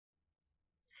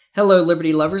Hello,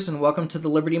 Liberty lovers, and welcome to the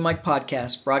Liberty Mike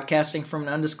podcast, broadcasting from an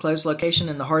undisclosed location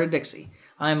in the heart of Dixie.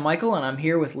 I'm Michael, and I'm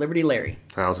here with Liberty Larry.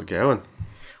 How's it going?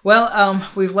 Well,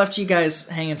 we've left you guys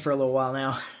hanging for a little while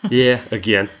now. Yeah,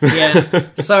 again. Yeah,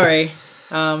 sorry.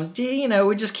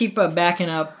 We just keep backing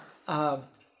up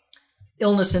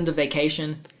illness into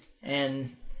vacation,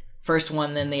 and first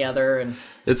one, then the other, and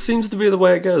it seems to be the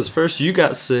way it goes. First you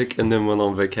got sick and then went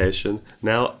on vacation.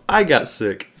 Now I got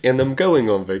sick and I'm going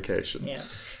on vacation. Yeah.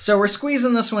 So we're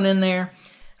squeezing this one in there,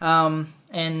 and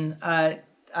I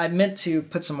meant to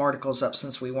put some articles up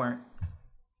since we weren't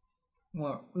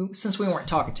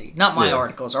talking to you. Not my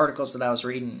articles that I was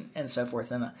reading and so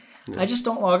forth. And I just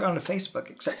don't log on to Facebook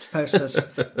except to post this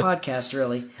podcast.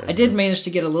 Really, I did manage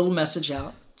to get a little message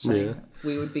out saying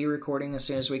we would be recording as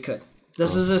soon as we could.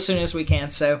 This is as soon as we can.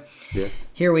 So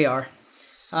here we are.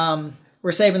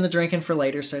 We're saving the drinking for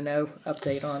later, so no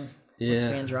update on. What's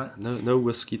being drunk? No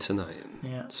whiskey tonight.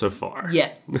 Yeah. So far.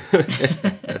 Yeah.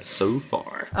 That's so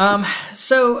far.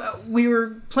 So we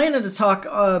were planning to talk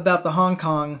about the Hong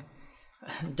Kong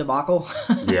debacle.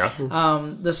 Yeah.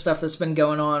 The stuff that's been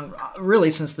going on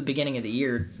really since the beginning of the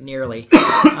year, nearly.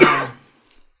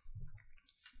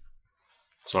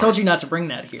 Told you not to bring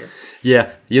that here. Yeah.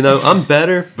 I'm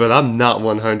better, but I'm not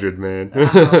 100, man.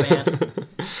 Oh, man.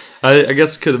 I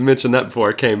guess I could have mentioned that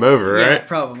before I came over, right? Yeah,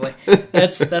 probably.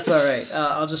 That's all right.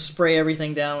 I'll just spray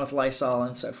everything down with Lysol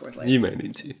and so forth later. You may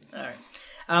need to. All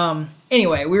right.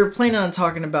 Anyway, we were planning on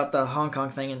talking about the Hong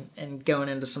Kong thing and going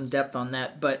into some depth on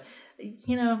that, but,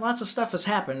 lots of stuff has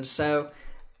happened, so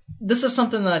this is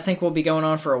something that I think will be going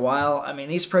on for a while. I mean,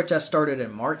 these protests started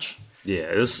in March. Yeah,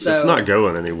 it's not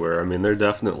going anywhere. I mean, they're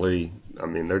dug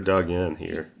in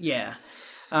here. Yeah.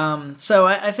 So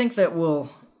I think that we'll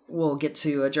get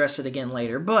to address it again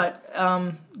later. But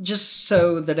just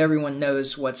so that everyone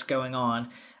knows what's going on,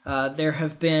 there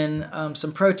have been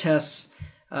some protests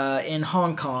in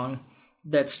Hong Kong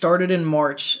that started in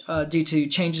March due to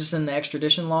changes in the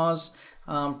extradition laws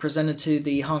presented to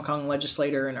the Hong Kong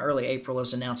legislature in early April. It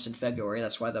was announced in February.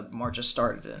 That's why the marches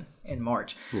started in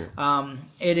March. Yeah.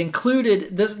 It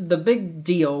included the big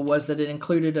deal was that it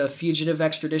included a fugitive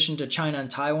extradition to China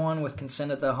and Taiwan with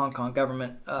consent of the Hong Kong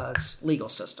government's legal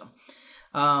system.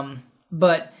 And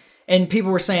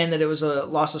people were saying that it was a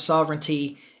loss of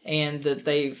sovereignty and that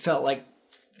they felt like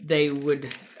they would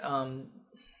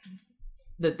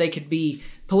that they could be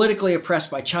politically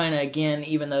oppressed by China again,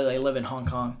 even though they live in Hong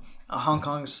Kong. Hong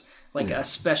Kong's a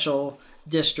special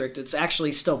district. It's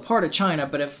actually still part of China,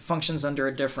 but it functions under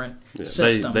a different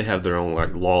system. They have their own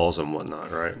laws and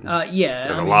whatnot, right? Yeah.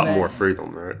 And a lot more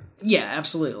freedom, right? Yeah,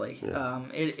 absolutely. Yeah.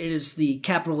 It is the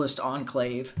capitalist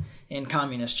enclave in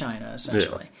communist China,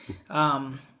 essentially.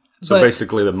 Yeah. So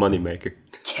basically the moneymaker.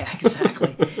 Yeah,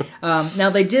 exactly. Now,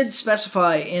 they did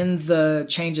specify in the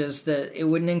changes that it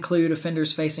wouldn't include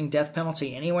offenders facing death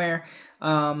penalty anywhere,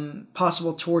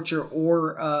 possible torture,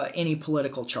 or any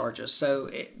political charges.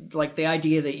 So, the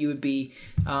idea that you would be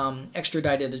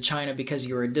extradited to China because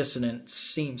you were a dissident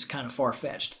seems kind of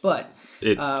far-fetched, but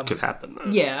it could happen,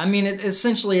 though. Yeah, I mean,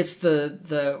 essentially, it's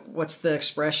the what's the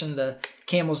expression? The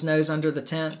camel's nose under the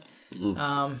tent.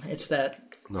 It's that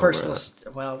first list.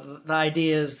 Well, the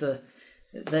idea is that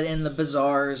in the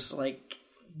bazaars,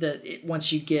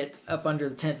 once you get up under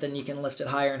the tent, then you can lift it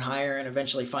higher and higher, and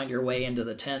eventually find your way into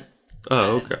the tent.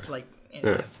 Oh, okay.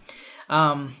 Anyway.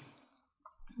 Yeah.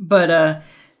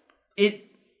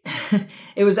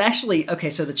 It was actually okay.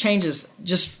 So the changes,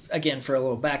 just again for a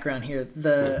little background here,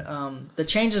 the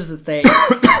changes that they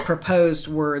proposed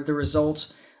were the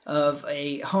result of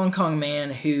a Hong Kong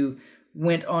man who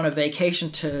went on a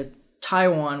vacation to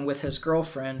Taiwan with his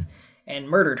girlfriend and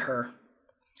murdered her.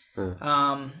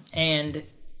 And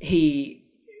he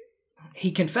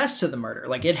confessed to the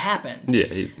murder, it happened.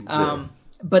 Yeah.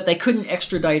 But they couldn't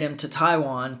extradite him to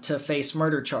Taiwan to face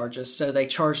murder charges, so they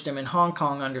charged him in Hong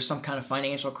Kong under some kind of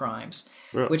financial crimes,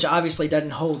 which obviously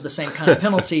doesn't hold the same kind of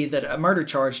penalty that a murder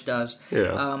charge does,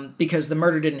 because the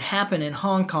murder didn't happen in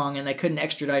Hong Kong and they couldn't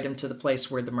extradite him to the place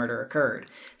where the murder occurred.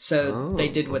 So they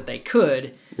did what they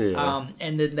could,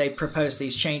 and then they proposed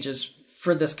these changes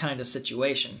for this kind of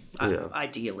situation,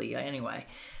 ideally, anyway.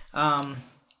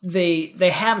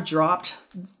 They have dropped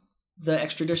the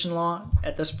extradition law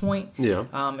at this point. Yeah.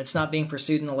 It's not being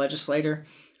pursued in the legislature.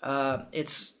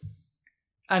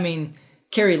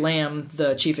 Carrie Lam,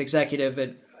 the chief executive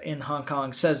in Hong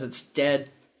Kong, says it's dead.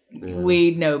 Yeah.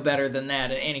 We know better than that.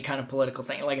 Any kind of political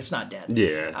thing, it's not dead.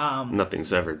 Yeah.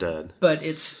 Nothing's ever dead. But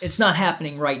it's not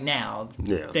happening right now.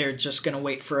 Yeah. They're just going to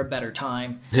wait for a better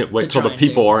time. Wait till the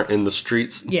people aren't in the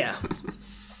streets. Yeah.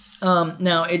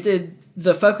 Now,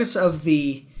 the focus of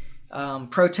the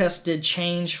protests did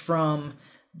change from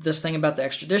this thing about the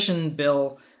extradition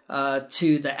bill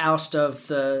to the oust of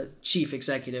the chief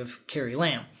executive, Carrie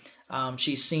Lam.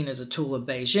 She's seen as a tool of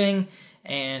Beijing,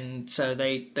 and so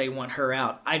they want her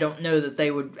out. I don't know that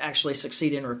they would actually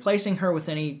succeed in replacing her with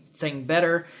anything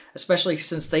better, especially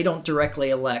since they don't directly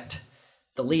elect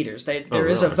the leaders. There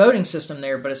is a voting system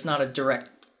there, but it's not a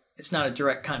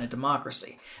direct kind of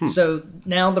democracy. So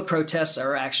now the protests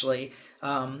are actually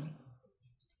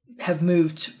have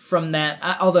moved from that,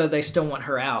 although they still want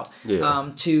her out,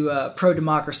 to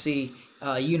pro-democracy,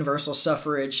 universal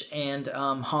suffrage, and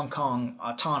Hong Kong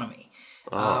autonomy.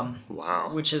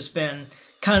 Wow. Which has been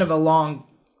kind of a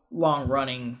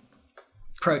long-running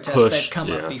protest. They've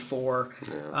come up before.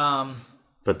 Yeah.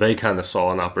 But they kind of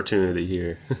saw an opportunity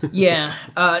here. Yeah.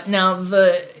 Now,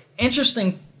 the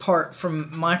interesting part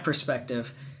from my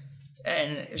perspective,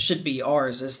 and it should be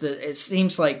ours, is that it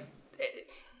seems like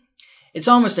it's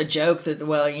almost a joke that,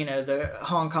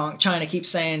 the China keeps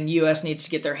saying U.S. needs to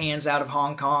get their hands out of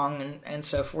Hong Kong and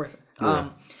so forth. Yeah.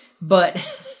 But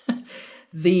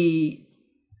the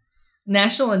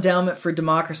National Endowment for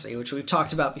Democracy, which we've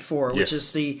talked about before, which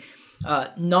is the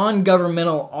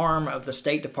non-governmental arm of the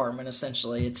State Department,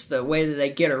 essentially. It's the way that they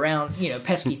get around,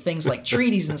 pesky things like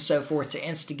treaties and so forth to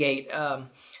instigate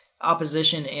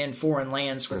opposition in foreign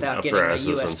lands without getting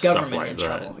the U.S. government in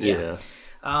trouble. Yeah.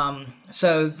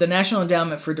 So the National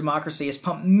Endowment for Democracy has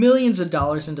pumped millions of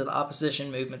dollars into the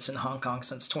opposition movements in Hong Kong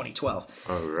since 2012.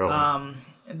 Oh, really?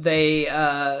 They,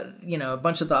 a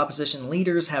bunch of the opposition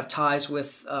leaders have ties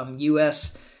with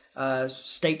U.S.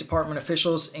 State Department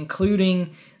officials,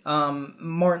 including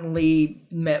Martin Lee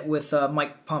met with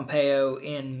Mike Pompeo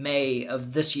in May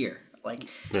of this year.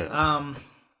 And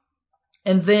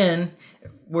then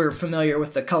we're familiar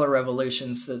with the color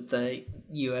revolutions that the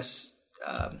U.S.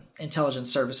 Intelligence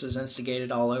services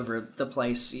instigated all over the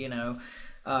place, and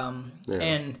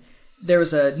there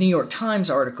was a New York Times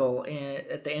article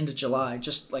at the end of July,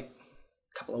 just like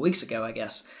a couple of weeks ago, I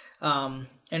guess. And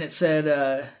it said,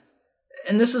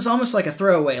 and this is almost like a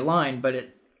throwaway line, but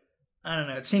I don't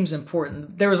know, it seems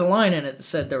important. There was a line in it that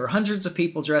said there were hundreds of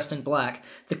people dressed in black,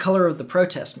 the color of the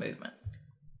protest movement.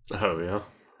 Oh, yeah.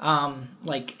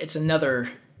 It's another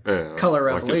color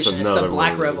revolution. It's the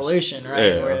Black Revolution,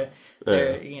 right? Yeah. Where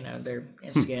they're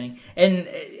instigating. And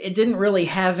it didn't really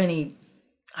have any,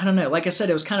 I don't know, like I said,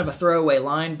 it was kind of a throwaway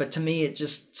line, but to me it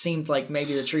just seemed like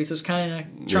maybe the truth was kind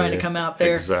of trying to come out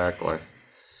there. Exactly.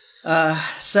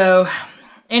 So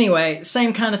anyway,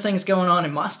 same kind of things going on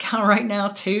in Moscow right now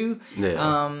too.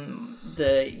 Yeah.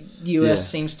 The U.S.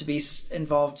 seems to be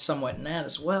involved somewhat in that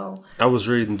as well. I was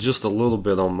reading just a little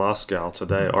bit on Moscow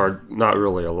today, or not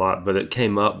really a lot, but it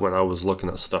came up when I was looking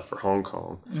at stuff for Hong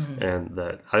Kong, and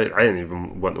that I didn't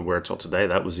even wasn't aware till today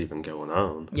that was even going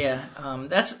on. Yeah,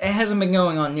 it hasn't been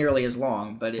going on nearly as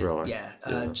long, but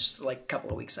just like a couple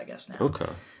of weeks, I guess now. Okay.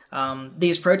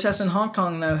 These protests in Hong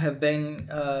Kong, though, have been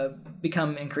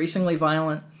become increasingly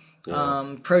violent.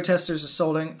 Yeah. Protesters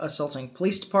assaulting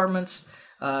police departments.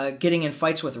 Getting in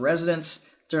fights with residents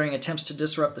during attempts to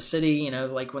disrupt the city,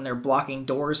 like when they're blocking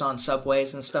doors on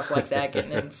subways and stuff like that,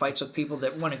 getting in fights with people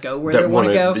that want to go where they want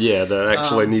to go. Yeah, that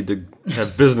actually need to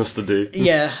have business to do.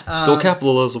 Yeah. Still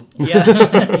capitalism.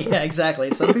 Yeah, exactly.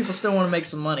 Some people still want to make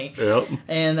some money. Yep.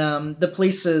 And the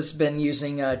police has been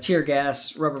using tear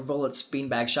gas, rubber bullets,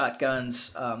 beanbag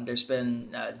shotguns. There's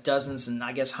been dozens and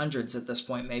I guess hundreds at this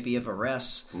point maybe of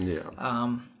arrests. Yeah.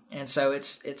 And so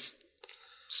it's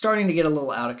starting to get a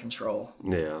little out of control.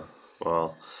 Yeah,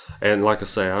 well, and like I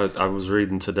say, I was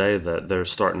reading today that they're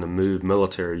starting to move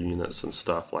military units and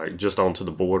stuff like just onto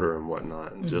the border and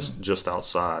whatnot, and just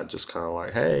outside, just kind of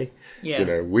like, hey,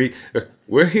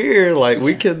 we're here, like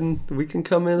we can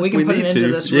come in. We can put need it to.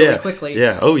 into this really quickly.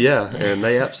 Yeah, oh yeah, and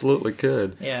they absolutely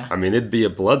could. Yeah, I mean it'd be a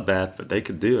bloodbath, but they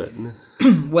could do it.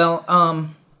 Well,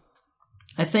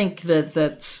 I think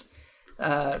that's.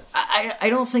 I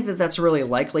don't think that that's really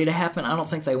likely to happen. I don't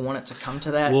think they want it to come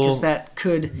to that because that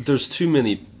could. There's too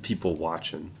many people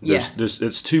watching.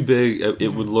 It's too big. It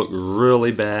would look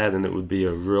really bad, and it would be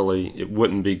it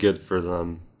wouldn't be good for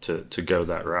them to go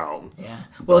that route. Yeah.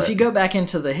 Well, if you go back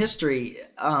into the history,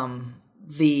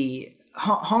 the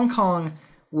Hong Kong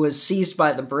was seized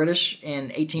by the British in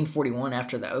 1841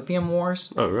 after the Opium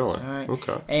Wars. Oh, really? Right.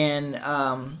 Okay. And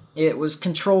it was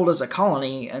controlled as a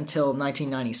colony until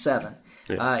 1997.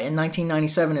 In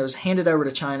 1997, it was handed over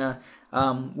to China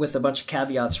with a bunch of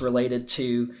caveats related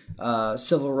to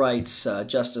civil rights,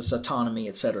 justice, autonomy,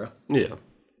 etc. Yeah.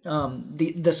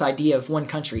 This idea of one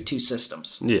country, two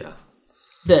systems. Yeah.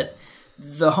 That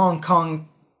the Hong Kong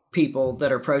people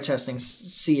that are protesting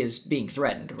see as being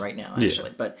threatened right now,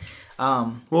 actually. Yeah.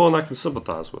 Well, and I can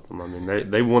sympathize with them. I mean,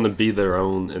 they want to be their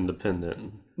own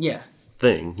independent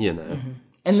thing, you know. Mm-hmm.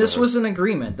 And this was an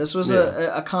agreement. This was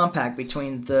a compact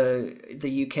between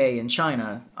the UK and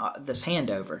China, this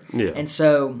handover. Yeah. And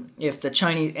so if the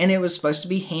Chinese... And it was supposed to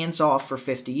be hands-off for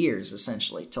 50 years,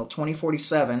 essentially, till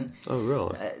 2047. Oh,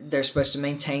 really? They're supposed to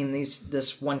maintain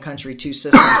this one country, two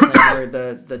systems thing where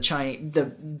the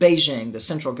Beijing, the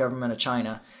central government of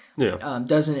China,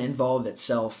 doesn't involve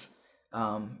itself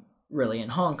really in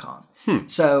Hong Kong.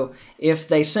 So if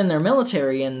they send their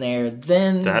military in there,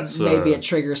 then maybe it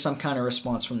triggers some kind of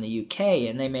response from the UK,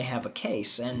 and they may have a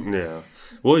case. And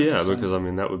because I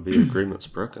mean that would be agreements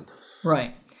broken,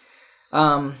 right?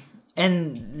 And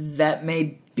that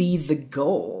may be the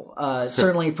goal.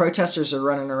 Certainly, protesters are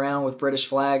running around with British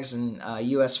flags and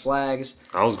U.S. flags.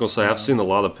 I was going to say I've seen a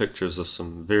lot of pictures of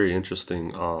some very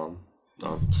interesting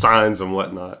signs and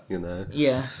whatnot. You know,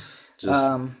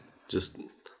 just.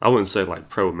 I wouldn't say like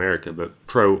pro-America, but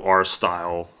pro-our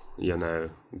style, you know,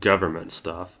 government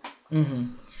stuff.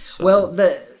 Mm-hmm. So. Well,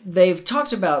 they've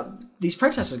talked about these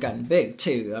protests have gotten big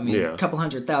too. I mean, a couple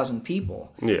 100,000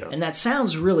 people. Yeah. And that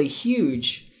sounds really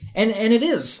huge. And it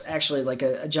is actually like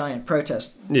a giant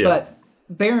protest. Yeah. But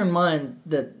bear in mind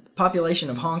that the population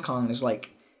of Hong Kong is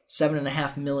like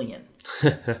 7.5 million.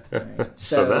 Right?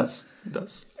 So that's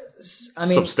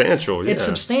substantial. It's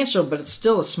substantial, but it's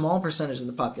still a small percentage of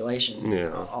the population,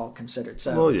 all considered.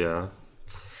 So,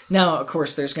 now, of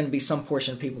course, there's going to be some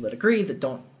portion of people that agree that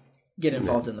don't get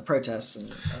involved in the protests.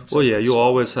 And so you'll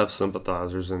always have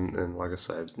sympathizers, and like I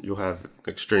said, you'll have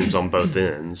extremes on both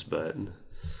ends. But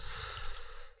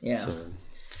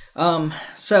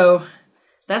so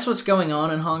that's what's going on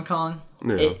in Hong Kong.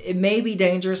 Yeah. It may be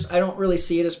dangerous. I don't really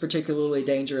see it as particularly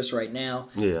dangerous right now.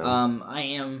 I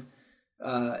am.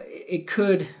 It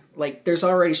could, like, there's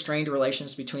already strained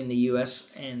relations between the U.S.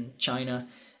 and China,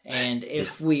 and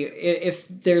if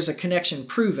there's a connection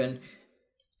proven,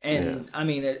 and I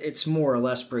mean it's more or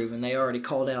less proven, they already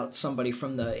called out somebody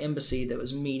from the embassy that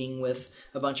was meeting with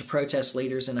a bunch of protest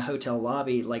leaders in a hotel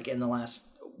lobby, like in the last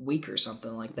week or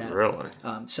something like that. Really?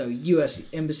 So U.S.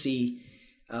 embassy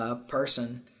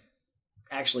person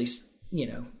actually, you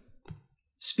know,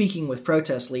 speaking with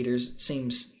protest leaders, it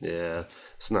seems... Yeah,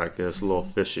 it's not good. It's a little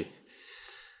fishy.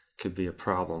 Could be a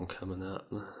problem coming up.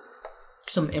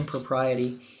 Some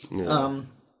impropriety. Yeah.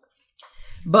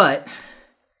 But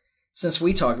since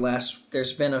we talked last,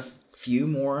 there's been a few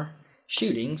more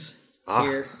shootings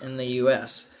here in the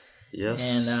U.S. Yes,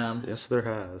 and yes, there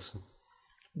has.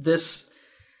 This...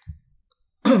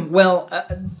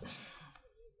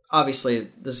 obviously,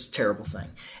 this is a terrible thing.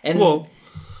 And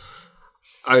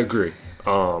I agree.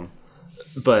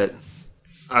 But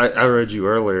I read you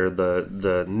earlier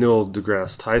the Neil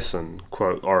deGrasse Tyson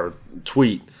quote or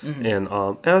tweet, and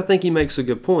I think he makes a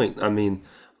good point. I mean,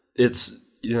 it's,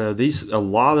 you know, a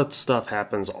lot of stuff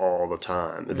happens all the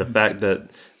time. The fact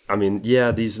that, I mean,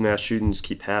 these mass shootings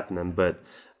keep happening, but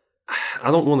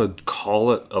I don't want to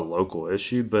call it a local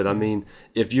issue. But I mean,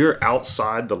 if you're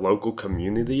outside the local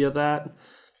community of that,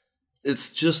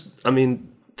 it's just, I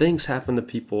mean, things happen to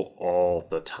people all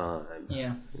the time.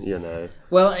 Yeah. You know?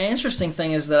 Well, an interesting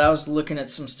thing is that I was looking at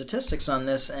some statistics on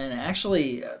this, and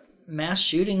actually mass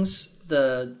shootings,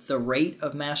 the rate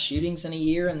of mass shootings in a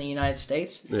year in the United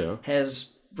States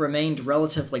has remained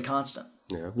relatively constant.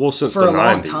 Yeah. Well, since the 90s.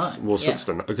 Long time. Well,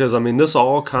 because I mean, this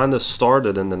all kind of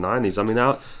started in the 90s. I mean,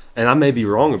 I may be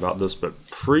wrong about this, but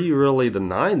really the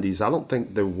 90s, I don't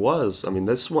think there was. I mean,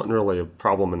 this wasn't really a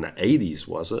problem in the 80s,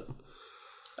 was it?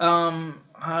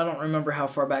 I don't remember how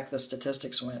far back the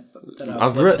statistics went, but that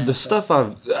I've read the stuff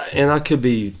and I could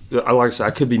be, like I said,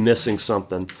 I could be missing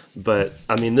something, but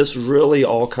I mean, this really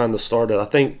all kind of started. I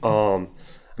think, I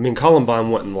mean,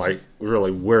 Columbine wasn't like really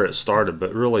where it started,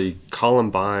 but really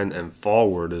Columbine and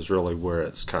forward is really where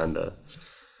it's kind of.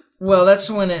 Well, that's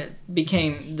when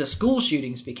the school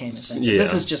shootings became a thing. Yeah.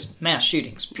 This is just mass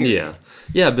shootings, period.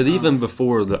 Yeah, but even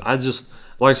before like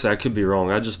I said, I could be wrong.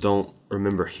 I just don't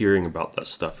remember hearing about that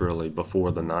stuff really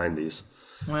before the 90s.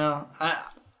 Well,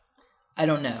 I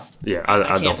don't know. Yeah,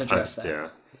 I can't address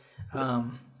that. Yeah.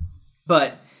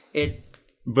 But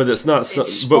it's not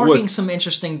it's sparking some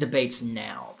interesting debates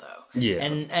now, though. Yeah.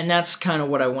 And that's kind of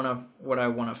what I want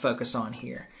to focus on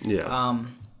here. Yeah.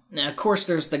 Now, of course,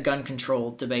 there's the gun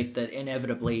control debate that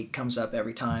inevitably comes up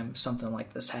every time something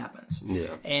like this happens. Yeah.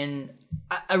 And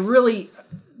I really,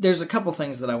 there's a couple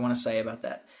things that I want to say about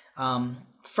that.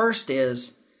 First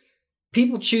is,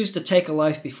 people choose to take a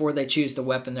life before they choose the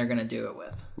weapon they're going to do it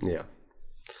with. Yeah.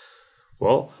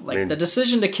 Well, Like, the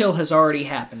decision to kill has already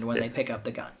happened when they pick up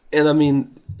the gun. And I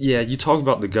mean, yeah, you talk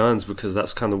about the guns because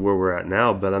that's kind of where we're at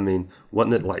now. But I mean,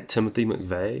 wasn't it like Timothy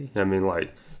McVeigh? I mean,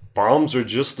 like, bombs are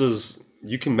just as,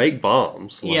 you can make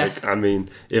bombs. Like, I mean,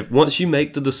 if once you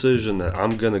make the decision that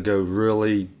I'm going to go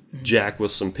really jack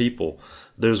with some people,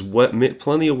 there's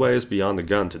plenty of ways beyond the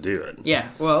gun to do it. Yeah,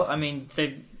 well, I mean,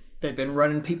 they've been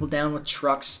running people down with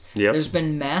trucks. Yep. There's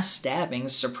been mass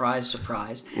stabbings, surprise,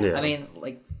 surprise. Yeah. I mean,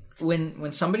 like,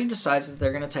 when somebody decides that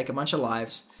they're going to take a bunch of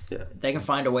lives, they can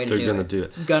find a way to do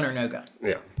it. Gun or no gun.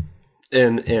 Yeah.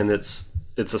 And it's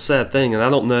a sad thing, and I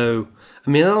don't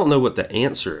know what the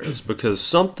answer is, because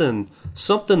something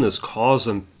is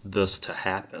causing this to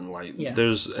happen. Like,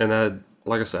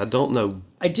 like I said, I don't know.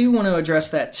 I do want to address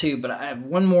that too, but I have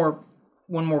one more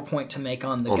point to make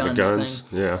on the guns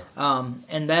thing. Yeah.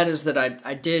 And that is that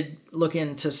I did look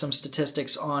into some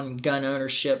statistics on gun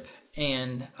ownership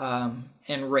and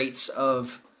rates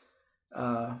of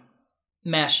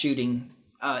mass shooting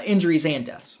injuries and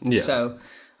deaths. Yeah. So,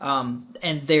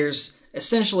 and there's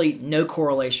essentially no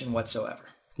correlation whatsoever.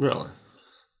 Really?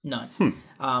 None.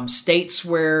 States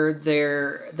where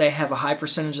they have a high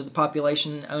percentage of the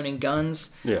population owning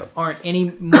guns aren't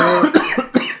any more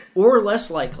or less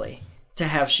likely to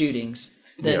have shootings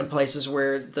than places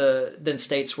than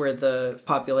states where the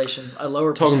population, a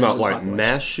lower percentage. Talking about of the like population.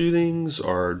 Mass shootings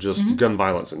or just gun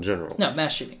violence in general? No,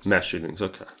 mass shootings. Mass shootings,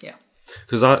 okay. Yeah.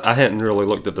 Because I hadn't really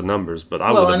looked at the numbers, but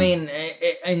I mean,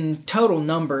 in total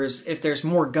numbers, if there's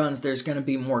more guns, there's going to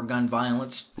be more gun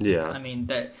violence. Yeah. I mean,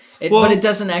 but it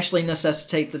doesn't actually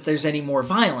necessitate that there's any more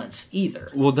violence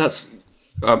either. Well, that's...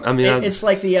 it's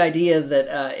like the idea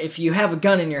that if you have a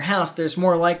gun in your house, there's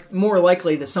more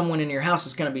likely that someone in your house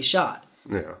is going to be shot.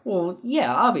 Yeah. Well,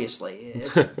 yeah, obviously.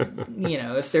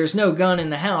 If there's no gun in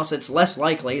the house, it's less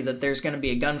likely that there's going to be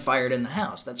a gun fired in the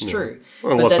house. That's true.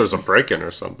 Well, unless there's a break-in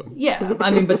or something. Yeah, I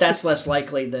mean, but that's less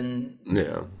likely than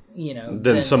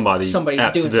than somebody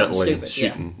doing something stupid.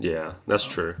 Shooting. Yeah, that's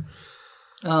true.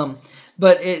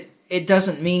 But it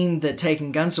doesn't mean that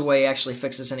taking guns away actually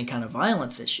fixes any kind of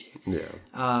violence issue. Yeah.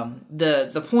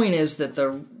 The point is that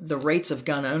the rates of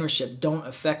gun ownership don't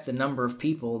affect the number of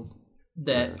people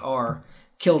that are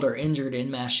killed or injured in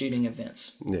mass shooting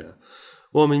events. Yeah.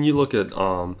 Well, I mean, you look at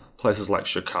places like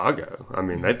Chicago. I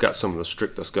mean, they've got some of the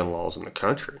strictest gun laws in the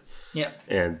country. Yeah.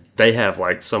 And they have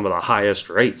like some of the highest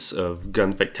rates of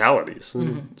gun fatalities.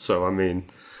 Mm-hmm. So, I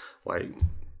mean, like,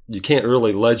 you can't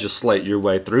really legislate your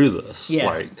way through this. Yeah.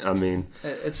 Like, I mean,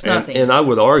 it's not the answer. And I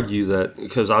would argue that,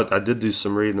 because I did do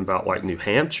some reading about like New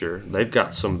Hampshire, they've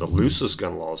got some of the loosest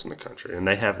gun laws in the country, and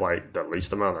they have like the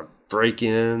least amount of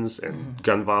break-ins and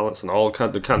gun violence and all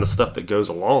the kind of stuff that goes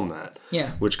along that.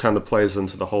 Yeah. Which kind of plays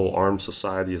into the whole armed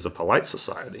society as a polite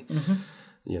society.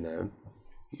 Mm-hmm.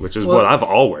 Which is what I've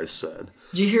always said.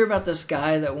 Did you hear about this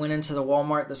guy that went into the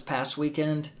Walmart this past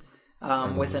weekend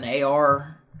with an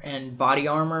AR and body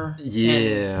armor?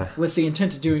 Yeah. And with the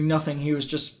intent of doing nothing, he was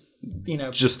just,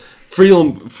 just free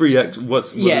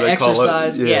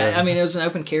exercise. Yeah. I mean, it was an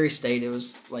open carry state. It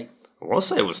was like, I want to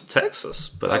say it was Texas,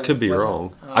 but I could be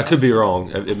wrong. I could be wrong.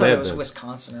 It may have been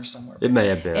Wisconsin or somewhere. It may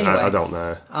have been. Anyway, I don't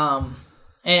know.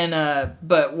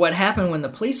 But what happened when the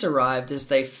police arrived is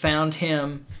they found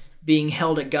him being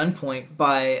held at gunpoint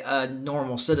by a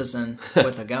normal citizen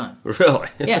with a gun. Really?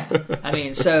 Yeah. I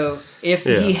mean, so if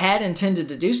he had intended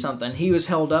to do something, he was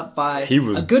held up by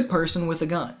a good person with a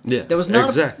gun. Yeah, that was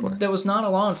not a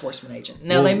law enforcement agent.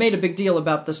 Now, they made a big deal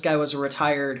about this guy was a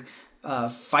retired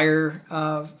firefighter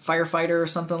or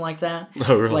something like that.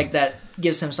 Oh, really? Like that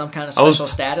gives him some kind of special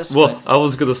status. Well, I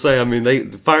was going to say, I mean, the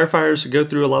firefighters go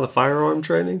through a lot of firearm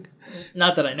training.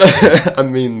 Not that I know. I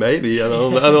mean, maybe. I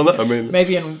don't know. I mean,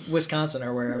 maybe in Wisconsin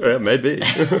or wherever. Yeah, maybe.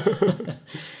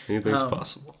 Anything's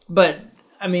possible. But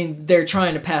I mean, they're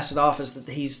trying to pass it off as that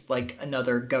he's like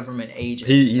another government agent.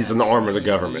 He's an arm of the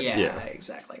government. Yeah,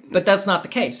 exactly. But that's not the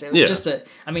case. It was just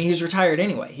I mean, he was retired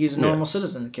anyway. He was a normal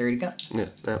citizen that carried a gun. Yeah,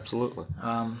 absolutely.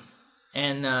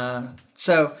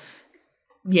 So,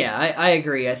 yeah, I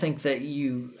agree. I think that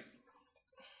you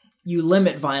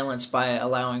limit violence by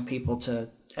allowing people to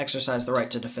exercise the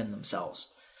right to defend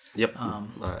themselves. Yep,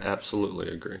 I absolutely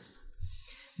agree.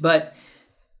 But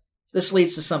this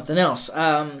leads to something else,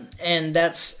 and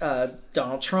that's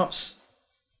Donald Trump's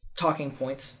talking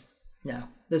points. No,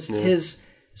 his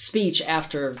speech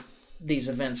after these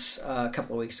events a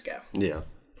couple of weeks ago. Yeah,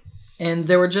 and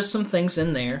there were just some things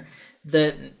in there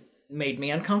that made me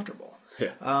uncomfortable.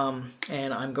 Yeah,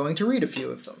 and I'm going to read a few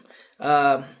of them.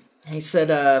 He said,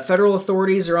 federal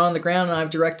authorities are on the ground and I've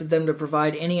directed them to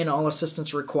provide any and all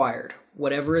assistance required,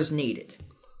 whatever is needed.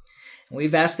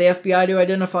 We've asked the FBI to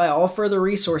identify all further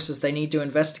resources they need to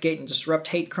investigate and disrupt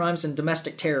hate crimes and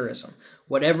domestic terrorism,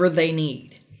 whatever they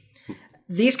need.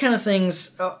 These kind of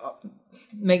things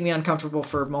make me uncomfortable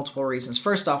for multiple reasons.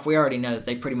 First off, we already know that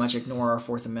they pretty much ignore our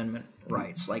Fourth Amendment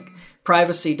rights. Like,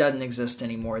 privacy doesn't exist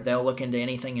anymore. They'll look into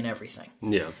anything and everything.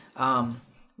 Yeah.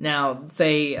 Now,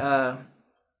 they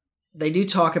do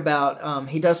talk about,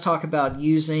 he does talk about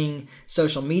using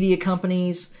social media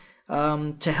companies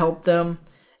to help them.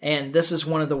 And this is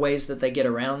one of the ways that they get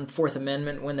around Fourth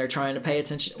Amendment when they're trying to pay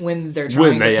attention.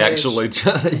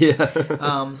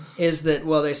 Is that,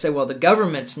 well, they say, well, the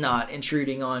government's not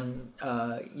intruding on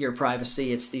your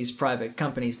privacy. It's these private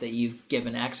companies that you've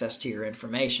given access to your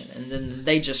information. And then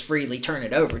they just freely turn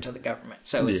it over to the government.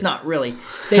 So it's not really,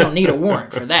 they don't need a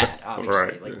warrant for that,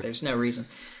 obviously. Right. Like, there's no reason.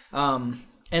 And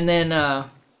then,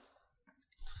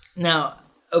 now,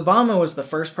 Obama was the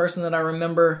first person that I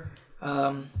remember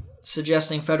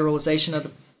suggesting federalization of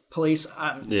the police.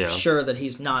 I'm sure that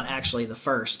he's not actually the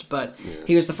first, but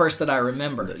he was the first that I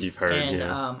remember. That you've heard, and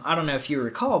I don't know if you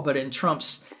recall, but in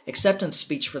Trump's acceptance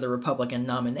speech for the Republican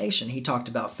nomination, he talked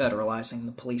about federalizing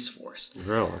the police force.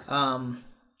 Really? And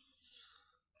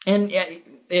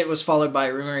it was followed by,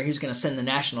 remember, he was going to send the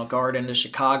National Guard into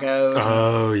Chicago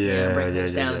to bring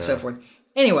things down and so forth.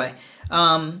 Anyway,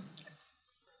 and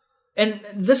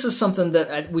this is something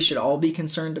that we should all be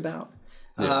concerned about.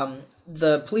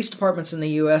 The police departments in the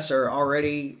U.S. are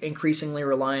already increasingly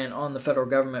reliant on the federal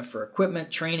government for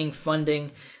equipment, training,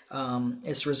 funding.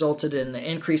 It's resulted in the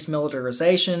increased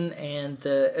militarization and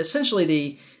essentially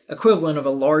the equivalent of a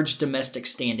large domestic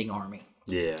standing army.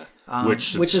 Yeah,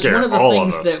 which is one of the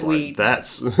things that we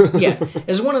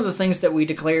is one of the things that we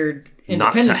declared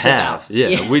independence not to have.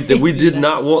 about. We did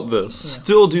not want this.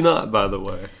 Still do not, by the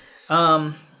way.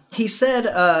 He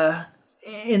said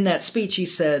in that speech, he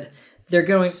said, they're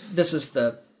going. This is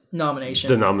the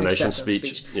nomination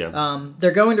speech. Yeah.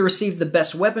 They're going to receive the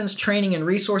best weapons, training, and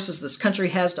resources this country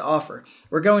has to offer.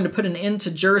 We're going to put an end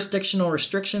to jurisdictional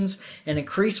restrictions and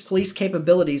increase police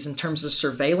capabilities in terms of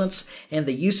surveillance and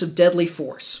the use of deadly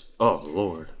force. Oh,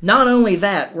 Lord. Not only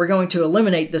that, we're going to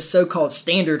eliminate this so-called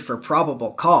standard for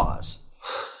probable cause.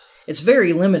 It's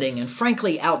very limiting and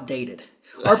frankly outdated.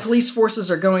 Our police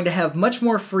forces are going to have much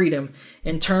more freedom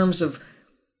in terms of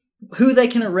who they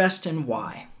can arrest and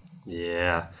why.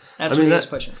 Yeah. That's what he's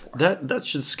pushing for. That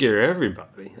should scare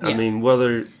everybody. Yeah. I mean,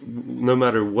 no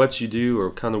matter what you do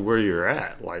or kind of where you're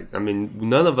at. Like, I mean,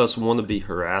 none of us want to be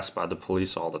harassed by the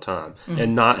police all the time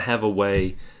and not have a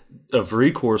way of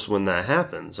recourse when that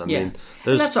happens. I mean,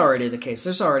 and that's already the case.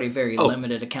 There's already very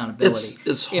limited accountability.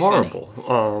 It's horrible.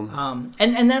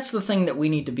 And that's the thing that we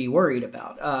need to be worried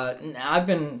about.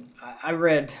 I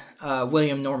read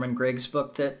William Norman Griggs'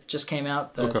 book that just came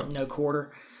out, No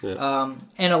Quarter. Yeah.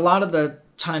 And a lot of the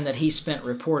time that he spent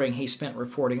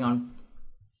reporting on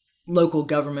local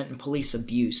government and police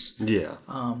abuse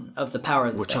of the power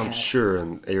that which they I'm had. sure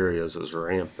in areas is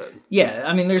rampant. Yeah,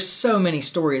 I mean, there's so many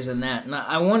stories in that, and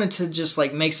I wanted to just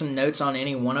like make some notes on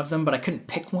any one of them, but I couldn't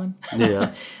pick one.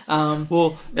 Yeah.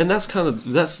 Well, and that's kind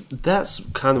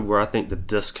of where I think the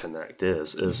disconnect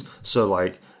is so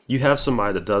like you have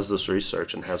somebody that does this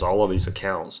research and has all of these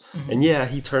accounts, and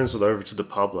he turns it over to the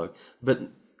public, but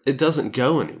it doesn't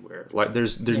go anywhere. Like there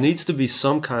needs to be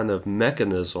some kind of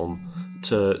mechanism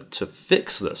to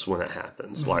fix this when it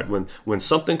happens. Like when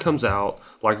something comes out,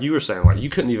 like you were saying, like you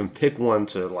couldn't even pick one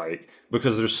to like,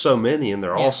 because there's so many and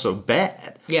they're all so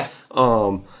bad. Yeah.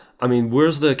 I mean,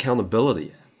 where's the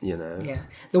accountability? You know? Yeah.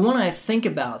 The one I think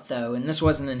about though, and this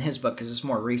wasn't in his book because it's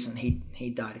more recent. He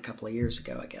died a couple of years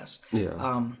ago, I guess.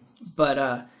 Yeah.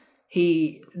 But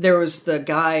there was the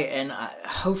guy, and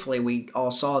hopefully we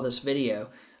all saw this video.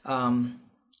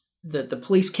 The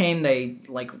police came, they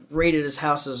like raided his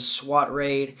house as a SWAT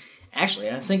raid. Actually,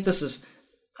 I think this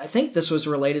was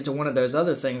related to one of those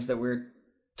other things that we're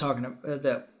talking about,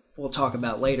 that we'll talk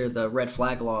about later, the red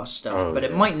flag law stuff, but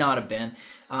it might not have been.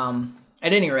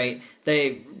 At any rate,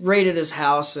 they raided his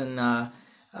house, and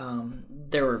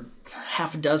there were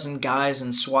half a dozen guys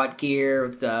in SWAT gear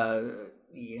with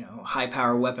high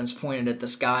power weapons pointed at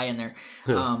this guy, and they're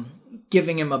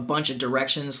giving him a bunch of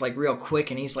directions like real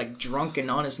quick, and he's like drunk and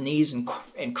on his knees and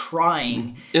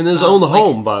crying in his own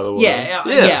home, by the way.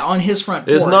 Yeah, on his front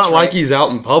porch. It's not like he's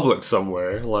out in public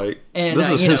somewhere. Like, and this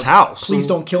is his house. Please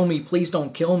don't kill me. Please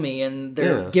don't kill me. And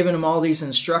they're giving him all these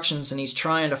instructions, and he's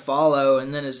trying to follow.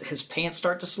 And then his pants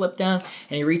start to slip down,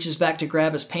 and he reaches back to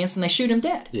grab his pants, and they shoot him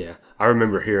dead. Yeah, I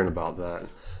remember hearing about that.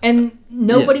 And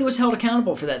nobody was held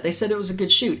accountable for that. They said it was a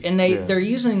good shoot, and they're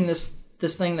using this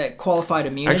this thing that qualified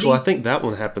immunity. Actually, I think that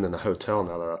one happened in a hotel.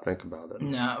 Now that I think about it.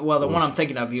 No, well, the one I'm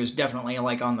thinking of, he was definitely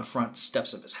like on the front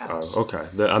steps of his house. Oh, okay.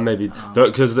 I maybe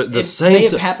because the same may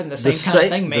have happened. The same kind of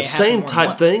thing. May the have same happened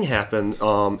type thing happened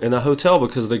in a hotel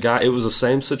because the guy. It was the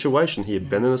same situation. He had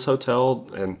been in his hotel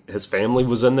and his family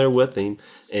was in there with him,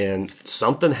 and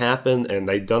something happened, and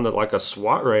they done it like a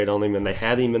SWAT raid on him, and they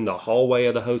had him in the hallway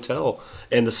of the hotel,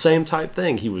 and the same type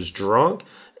thing. He was drunk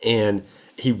and.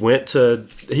 He was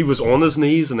on his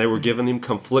knees and they were giving him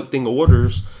conflicting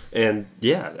orders. And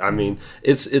yeah, I mean,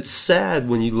 it's sad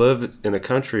when you live in a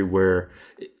country where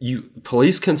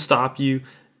police can stop you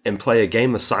and play a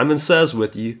game of Simon Says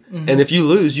with you. Mm-hmm. And if you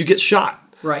lose, you get shot.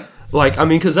 Right. Like, I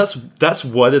mean, because that's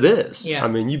what it is. Yeah. I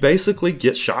mean, you basically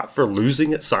get shot for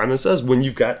losing at Simon Says when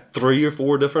you've got 3 or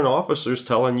 4 different officers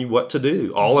telling you what to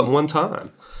do all at one time.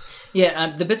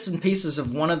 Yeah. The bits and pieces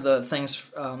of one of the things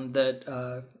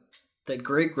that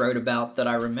Greg wrote about that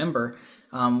I remember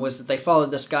was that they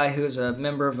followed this guy who is a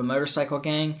member of a motorcycle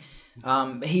gang.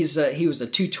 He was a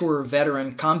 2-tour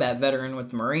veteran, combat veteran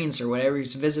with the Marines or whatever.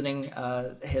 He's visiting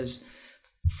his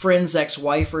friend's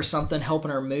ex-wife or something,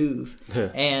 helping her move.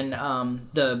 And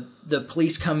the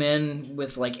police come in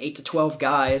with like 8 to 12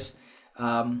 guys,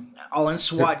 all in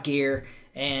SWAT gear,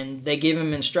 and they give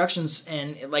him instructions.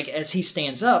 And like as he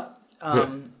stands up,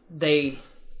 they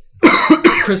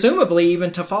presumably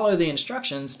even to follow the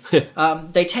instructions,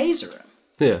 they taser him.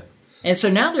 Yeah. And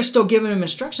so now they're still giving him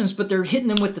instructions, but they're hitting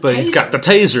him with the taser. But he's got the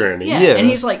taser in him. Yeah. And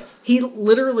he's like, he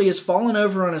literally is falling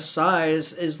over on his side,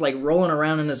 is like rolling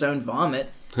around in his own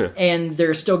vomit. And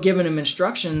they're still giving him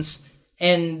instructions.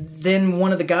 And then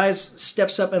one of the guys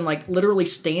steps up and like literally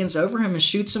stands over him and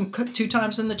shoots him 2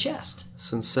 times in the chest.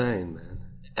 It's insane, man.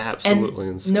 Absolutely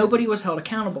insane. Nobody was held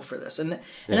accountable for this. And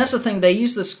that's the thing. They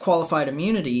use this qualified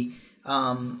immunity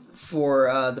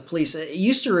for the police. It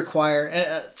used to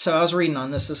require, so I was reading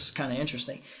on this. This is kind of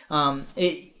interesting.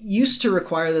 It used to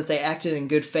require that they acted in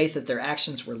good faith, that their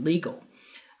actions were legal.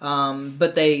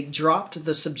 But they dropped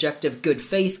the subjective good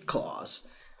faith clause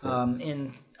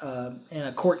in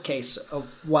a court case a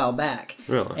while back.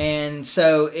 Really? And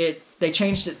so they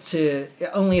changed it to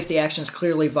only if the actions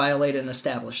clearly violate an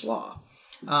established law.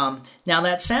 Now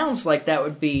that sounds like that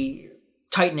would be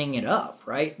tightening it up,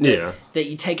 right? That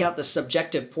you take out the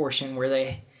subjective portion where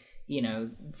they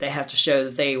have to show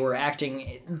that they were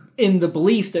acting in the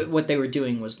belief that what they were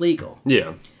doing was legal.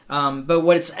 Yeah. But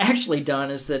what it's actually done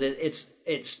is that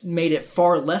it's made it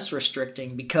far less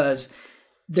restricting because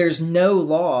there's no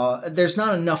law, there's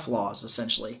not enough laws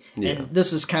essentially. Yeah. And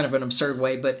this is kind of an absurd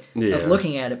way of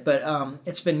looking at it, but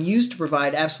it's been used to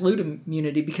provide absolute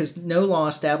immunity because no law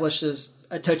establishes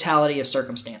a totality of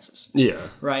circumstances. Yeah.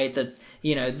 Right? That,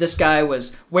 this guy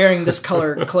was wearing this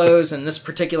color clothes in this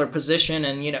particular position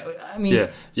and, I mean...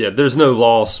 Yeah, there's no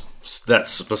laws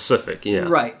that's specific, yeah.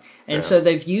 Right. And so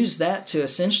they've used that to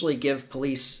essentially give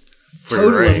police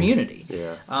total immunity.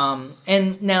 Yeah.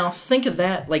 And now think of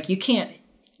that, like you can't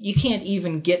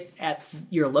even get at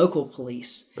your local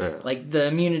police. Yeah. Like the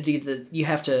immunity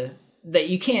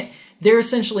they're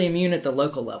essentially immune at the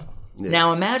local level. Yeah.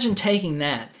 Now imagine taking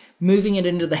that, moving it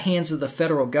into the hands of the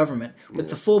federal government with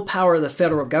the full power of the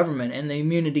federal government and the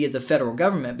immunity of the federal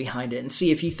government behind it, and see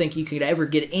if you think you could ever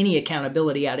get any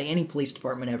accountability out of any police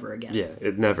department ever again. Yeah,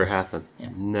 it never happened. Yeah.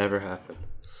 Never happened.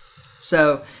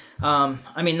 So,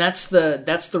 I mean, that's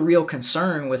the real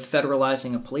concern with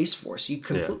federalizing a police force. You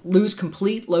lose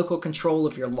complete local control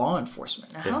of your law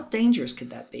enforcement. Now, how dangerous could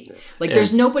that be? Like,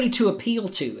 there's nobody to appeal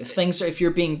to if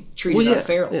you're being treated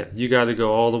unfairly. Yeah, you got to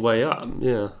go all the way up.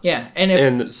 Yeah. Yeah, and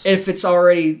if it's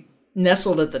already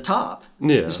nestled at the top,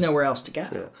 there's nowhere else to go.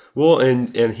 Yeah. Well,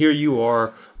 and here you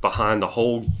are behind a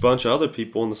whole bunch of other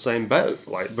people in the same boat,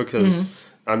 like because. Mm-hmm.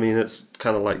 I mean, it's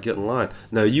kind of like getting in line.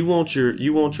 No, you want your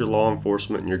law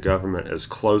enforcement and your government as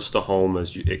close to home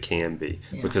as it can be,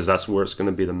 because that's where it's going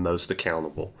to be the most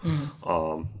accountable.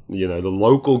 Mm-hmm. The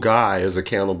local guy is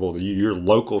accountable to you. Your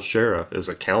local sheriff is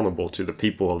accountable to the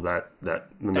people of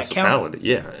that municipality.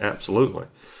 Yeah, absolutely.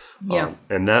 Yeah,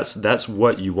 and that's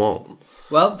what you want.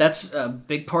 Well, that's a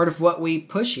big part of what we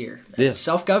push here. It's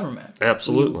self-government.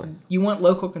 Absolutely. You want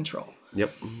local control.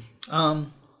 Yep.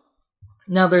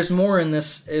 Now, there's more in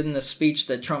this speech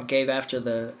that Trump gave after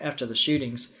the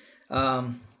shootings, but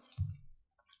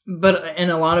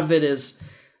a lot of it is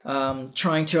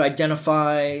trying to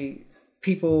identify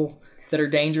people that are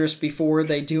dangerous before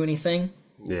they do anything.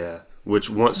 Yeah, which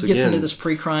once again gets into this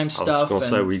pre-crime stuff. I was going to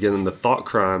say we get into thought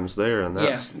crimes there, and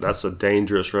that's a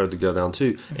dangerous road to go down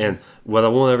too. Mm-hmm. And what I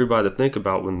want everybody to think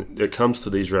about when it comes to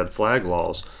these red flag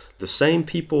laws, the same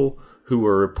people who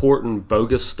are reporting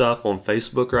bogus stuff on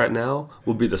Facebook right now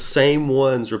will be the same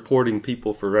ones reporting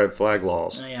people for red flag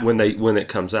laws when it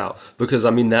comes out. Because, I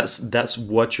mean, that's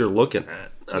what you're looking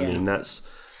at. I mean,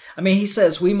 he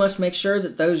says, we must make sure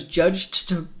that those judged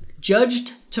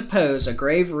to pose a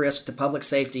grave risk to public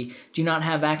safety do not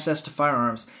have access to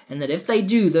firearms, and that if they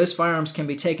do, those firearms can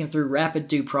be taken through rapid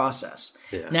due process.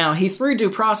 Yeah. Now, he threw due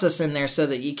process in there so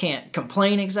that you can't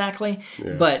complain exactly,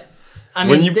 but I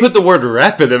mean, when you put the word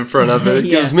rapid in front of it, it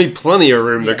gives me plenty of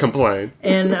room to complain.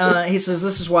 And he says,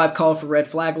 this is why I've called for red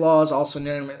flag laws, also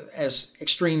known as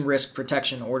extreme risk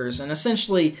protection orders. And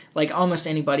essentially, like, almost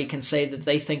anybody can say that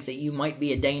they think that you might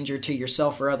be a danger to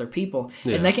yourself or other people,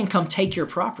 and they can come take your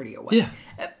property away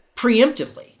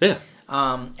preemptively. Yeah.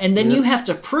 And then you have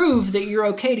to prove that you're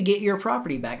okay to get your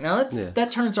property back. Now,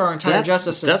 that turns our entire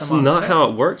justice system on its head. That's not how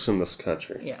it works in this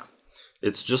country. Yeah.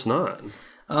 It's just not.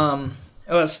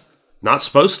 It's not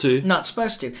supposed to. Not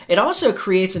supposed to. It also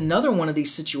creates another one of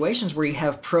these situations where you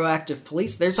have proactive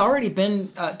police. There's already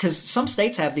been, because some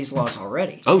states have these laws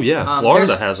already. Oh, yeah.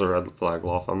 Florida has a red flag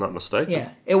law, if I'm not mistaken. Yeah.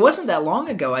 It wasn't that long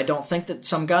ago, I don't think, that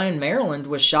some guy in Maryland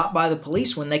was shot by the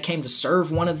police when they came to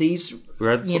serve one of these,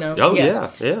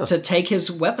 to take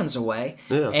his weapons away.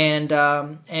 Yeah.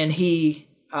 And he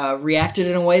reacted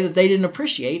in a way that they didn't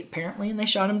appreciate, apparently, and they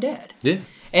shot him dead. Yeah.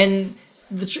 And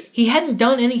he hadn't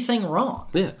done anything wrong.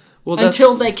 Yeah. Well,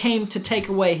 until they came to take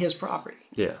away his property.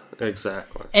 Yeah,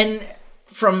 exactly. And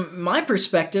from my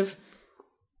perspective,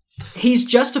 he's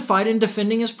justified in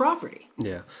defending his property.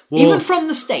 Yeah. Well, even from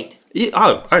the state.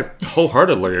 Yeah, I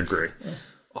wholeheartedly agree.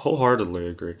 Wholeheartedly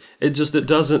agree. This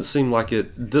doesn't seem like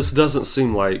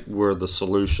where the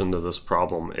solution to this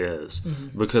problem is.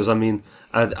 Mm-hmm. Because, I mean,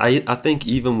 I think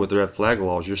even with red flag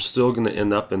laws, you're still going to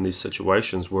end up in these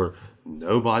situations where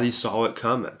nobody saw it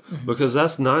coming. Mm-hmm. Because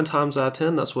that's 9 times out of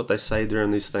 10, that's what they say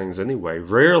during these things anyway.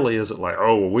 Rarely is it like,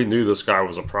 oh, well, we knew this guy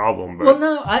was a problem. But... Well,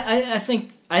 no, I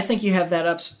think you have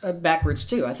that backwards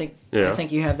too. I think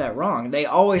you have that wrong. They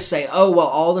always say, oh, well,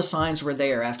 all the signs were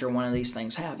there after one of these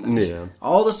things happens. Yeah.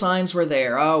 All the signs were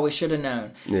there. Oh, we should have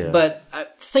known. Yeah. But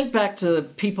think back to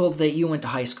people that you went to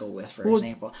high school with, for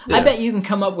example. Yeah. I bet you can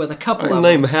come up with a couple of them.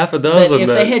 Name half a dozen. If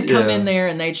they had come in there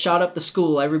and they'd shot up the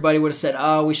school, everybody would have said,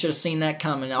 oh, we should have seen that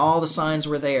coming. All the signs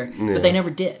were there. Yeah. But they never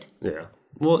did. Yeah.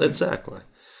 Well, exactly.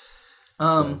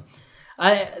 The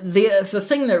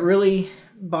thing that really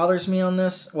bothers me on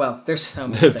this, well, there's so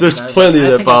many things. There's plenty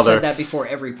that bother. I've said that before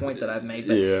every point that I've made.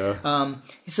 But,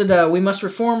 he said, we must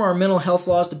reform our mental health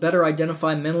laws to better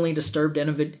identify mentally disturbed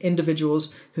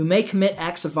individuals who may commit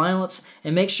acts of violence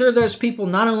and make sure those people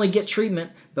not only get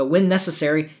treatment, but when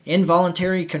necessary,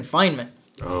 involuntary confinement.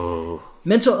 Oh.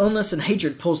 Mental illness and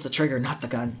hatred pulls the trigger, not the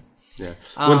gun. Yeah.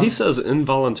 When he says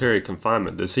involuntary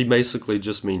confinement, does he basically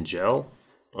just mean jail?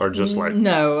 Or just like...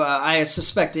 No, I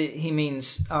suspect he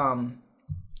means...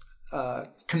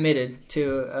 committed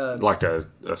to like a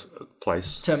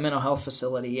place, to a mental health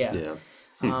facility.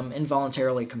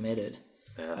 Involuntarily committed.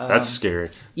 Yeah, that's scary.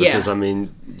 Because I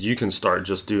mean, you can start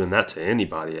just doing that to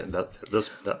anybody at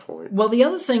that point. Well, the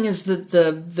other thing is that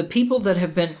the people that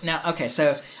have been now. Okay,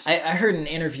 so I heard an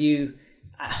interview.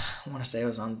 I want to say it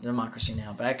was on Democracy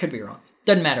Now, but I could be wrong.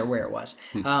 Doesn't matter where it was.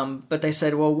 But they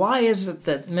said, well, why is it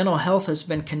that mental health has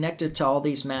been connected to all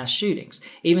these mass shootings,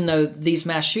 even though these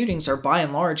mass shootings are by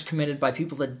and large committed by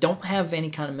people that don't have any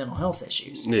kind of mental health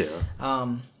issues? Yeah.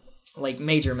 Like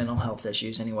major mental health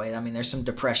issues anyway. I mean, there's some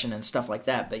depression and stuff like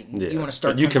that, but you want to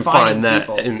start you can find that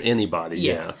people. In anybody.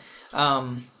 Yeah.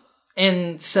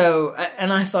 And so,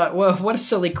 and I thought, well, what a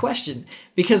silly question,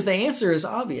 because the answer is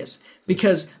obvious,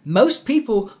 because most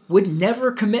people would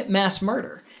never commit mass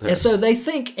murder. And so they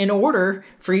think in order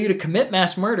for you to commit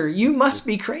mass murder, you must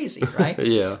be crazy, right?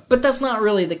 Yeah. But that's not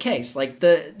really the case. Like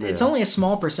it's only a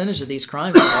small percentage of these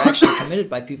crimes that are actually committed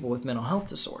by people with mental health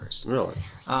disorders. Really?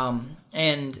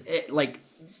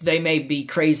 They may be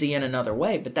crazy in another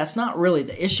way, but that's not really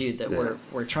the issue that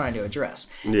we're trying to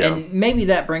address. Yeah. And maybe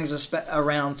that brings us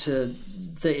around to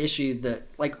the issue that,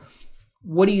 like,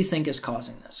 what do you think is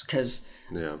causing this? Because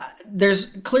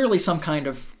there's clearly some kind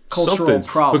of cultural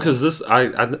problem. Because this, I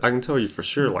can tell you for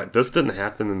sure, like, this didn't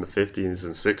happen in the 50s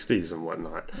and 60s and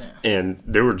whatnot. Yeah. And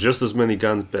there were just as many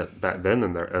guns back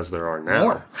then as there are now.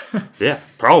 More. Yeah,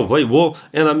 probably. Well,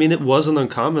 and I mean, it wasn't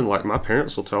uncommon. Like, my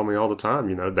parents will tell me all the time,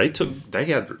 you know, they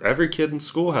had, every kid in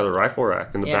school had a rifle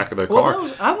rack in the back of their car.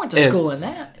 I went to school in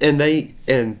that.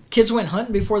 And kids went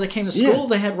hunting before they came to school.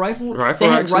 They had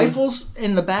rifles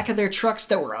in the back of their trucks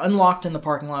that were unlocked in the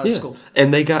parking lot of school.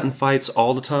 And they got in fights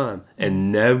all the time.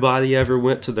 And nobody nobody ever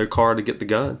went to their car to get the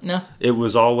gun. No. It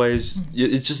was always,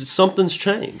 it's just something's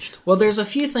changed. Well, there's a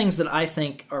few things that I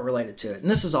think are related to it, and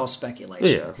this is all speculation.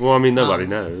 Yeah, well, I mean, nobody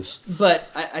knows. But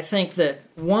I think that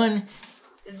one,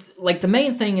 like the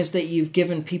main thing is that you've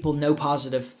given people no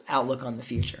positive outlook on the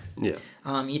future. Yeah.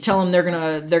 You tell them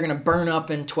they're gonna burn up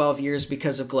in 12 years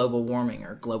because of global warming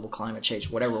or global climate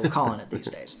change, whatever we're calling it these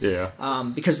days. Yeah.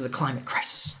 Because of the climate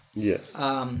crisis. Yes.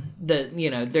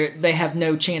 They have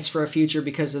no chance for a future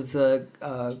because of the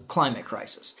climate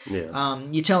crisis. Yeah.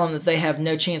 You tell them that they have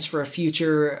no chance for a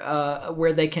future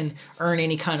where they can earn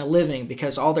any kind of living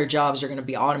because all their jobs are going to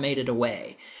be automated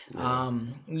away. Yeah.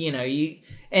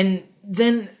 And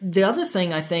then the other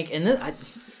thing I think, and this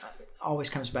always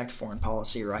comes back to foreign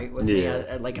policy, right? With me,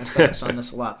 I focus on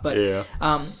this a lot, but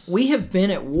we have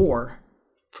been at war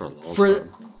for a long for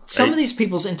time. some of these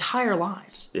people's entire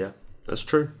lives. Yeah, that's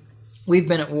true. We've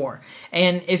been at war.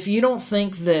 And if you don't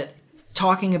think that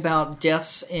talking about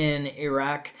deaths in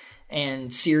Iraq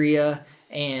and Syria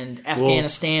and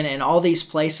Afghanistan and all these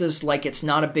places like it's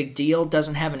not a big deal,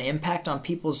 doesn't have an impact on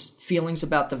people's feelings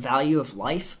about the value of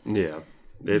life,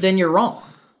 then you're wrong.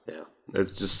 Yeah,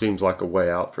 it just seems like a way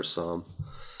out for some.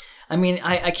 I mean,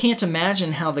 I can't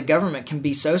imagine how the government can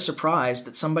be so surprised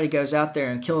that somebody goes out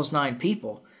there and kills 9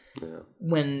 people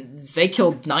when they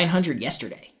killed 900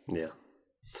 yesterday. Yeah.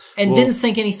 And didn't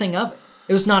think anything of it.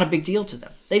 It was not a big deal to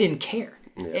them. They didn't care.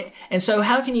 Yeah. And so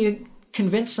how can you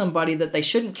convince somebody that they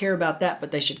shouldn't care about that,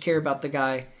 but they should care about the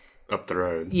guy up the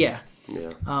road? Yeah.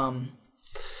 Yeah.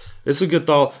 It's a good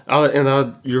thought.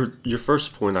 Your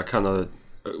first point, I kind of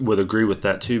would agree with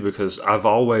that too, because I've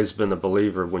always been a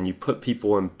believer when you put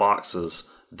people in boxes,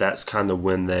 that's kind of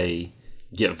when they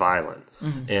get violent.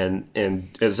 Mm-hmm.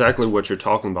 And exactly what you're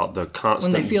talking about, the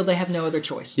constant, when they feel they have no other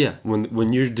choice. Yeah,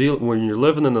 when you're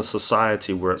living in a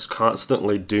society where it's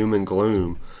constantly doom and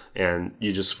gloom, and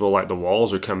you just feel like the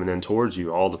walls are coming in towards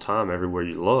you all the time, everywhere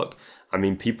you look. I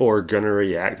mean, people are going to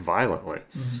react violently,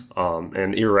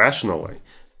 and irrationally,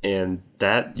 and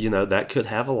that that could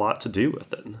have a lot to do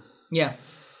with it. Yeah,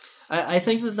 I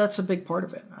think that's a big part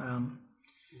of it.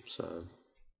 So.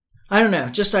 I don't know,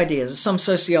 just ideas. It's some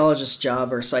sociologist's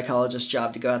job or psychologist's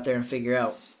job to go out there and figure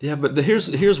out. Yeah, but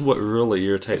here's what really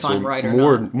irritates me right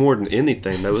more than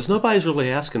anything, though, is nobody's really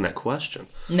asking that question.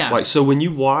 No. Like, so when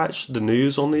you watch the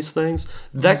news on these things,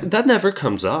 that never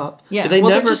comes up. Yeah,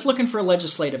 they're just looking for a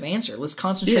legislative answer. Let's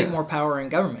concentrate more power in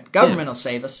government. Government will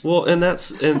save us. Well,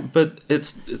 but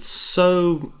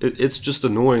it's just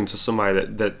annoying to somebody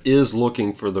that is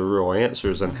looking for the real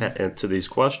answers and to these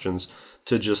questions,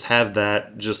 to just have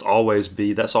that just always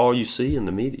be, that's all you see in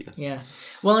the media. Yeah.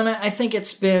 Well, and I think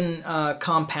it's been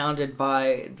compounded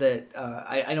by that.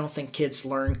 I don't think kids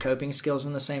learn coping skills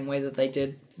in the same way that they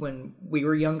did when we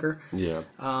were younger. Yeah.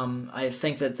 I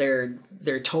think that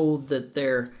they're told that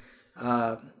that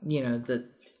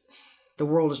the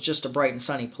world is just a bright and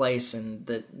sunny place, and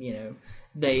that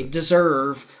they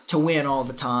deserve to win all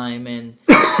the time, and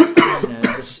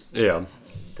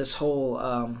this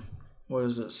whole. What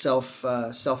is it,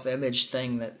 self-image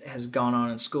thing that has gone on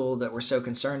in school, that we're so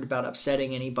concerned about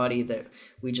upsetting anybody that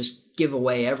we just give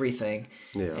away everything.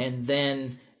 Yeah. And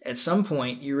then at some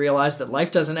point you realize that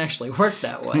life doesn't actually work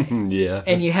that way. Yeah.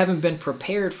 And you haven't been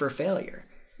prepared for failure.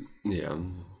 Yeah.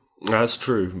 That's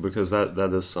true, because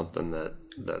that is something that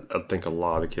I think a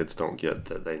lot of kids don't get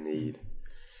that they need.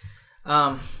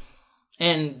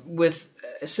 And with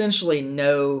essentially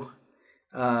no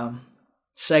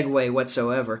segue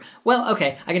whatsoever. Well,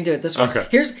 okay, I can do it this way. Okay.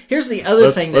 Here's the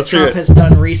other thing that Trump has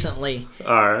done recently.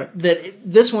 All right.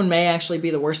 This one may actually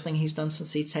be the worst thing he's done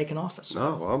since he's taken office.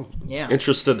 Oh, well, I'm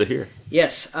interested to hear.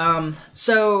 Yes.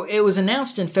 So it was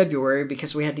announced in February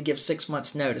because we had to give 6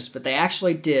 months notice, but they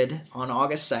actually did on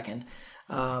August 2nd.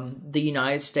 The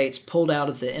United States pulled out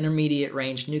of the Intermediate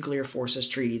Range Nuclear Forces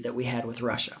Treaty that we had with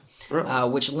Russia,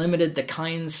 which limited the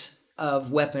kinds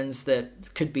of weapons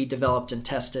that could be developed and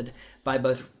tested by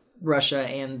both Russia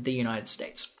and the United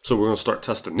States. So we're going to start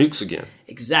testing nukes again.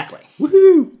 Exactly.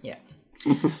 Woohoo! Yeah.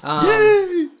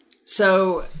 Yay!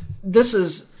 So this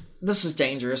is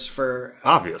dangerous for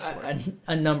obviously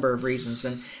a number of reasons,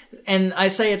 and I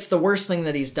say it's the worst thing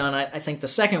that he's done. I think the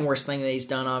second worst thing that he's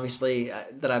done, obviously,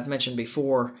 that I've mentioned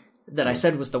before, that I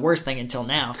said was the worst thing until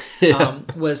now,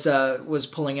 was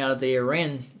pulling out of the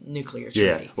Iran nuclear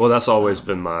treaty. Yeah. Well, that's always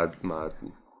been my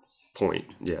point.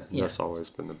 Yeah, that's always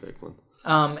been the big one.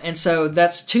 And so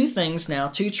that's two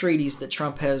treaties that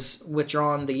Trump has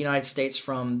withdrawn the United States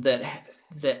from, that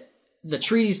the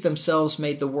treaties themselves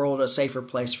made the world a safer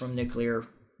place from nuclear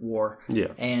war.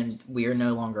 Yeah. And we are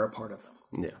no longer a part of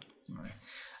them. Yeah.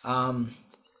 All right.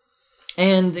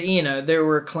 And, there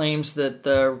were claims that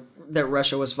that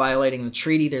Russia was violating the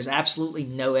treaty. There's absolutely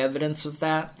no evidence of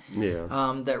that.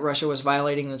 Yeah. That Russia was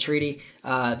violating the treaty.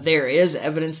 There is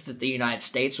evidence that the United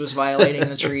States was violating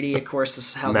the treaty. Of course, this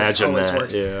is how this always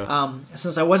works. Yeah.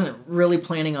 Since I wasn't really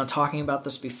planning on talking about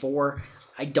this before,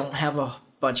 I don't have a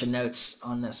bunch of notes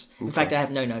on this. In fact, I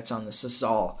have no notes on this. This is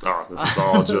all. This is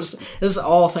all just. This is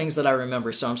all things that I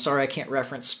remember. So I'm sorry I can't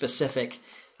reference specific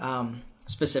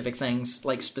things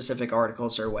like specific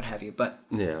articles or what have you. But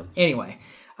Yeah. anyway,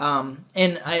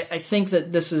 and I think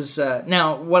that this is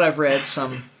now what I've read.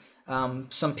 Some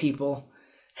people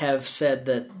have said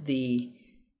that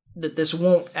that this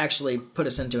won't actually put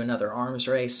us into another arms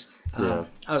race. I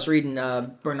was reading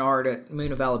Bernard at the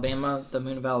Moon of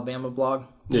Alabama blog.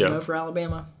 Moon for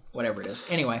Alabama, whatever it is.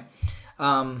 Anyway,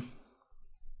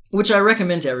 which I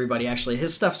recommend to everybody, actually.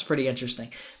 His stuff's pretty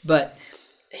interesting. But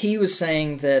he was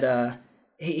saying that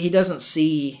he doesn't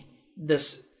see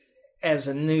this as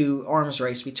a new arms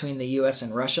race between the U.S.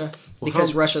 and Russia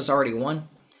because Russia's already won.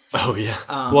 Oh, yeah.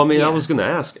 I was going to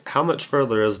ask, how much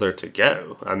further is there to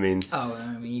go?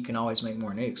 You can always make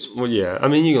more nukes. Well, yeah.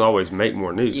 You can always make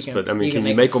more nukes, can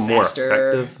you make them more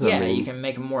effective? Yeah, you can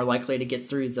make them more likely to get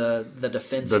through the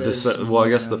defenses. I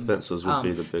guess defenses would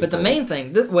be the big But the main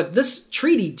thing, what this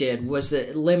treaty did was that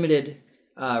it limited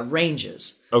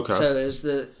ranges. Okay.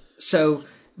 So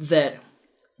that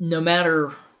no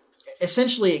matter...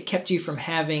 Essentially, it kept you from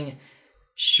having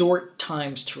short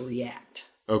times to react.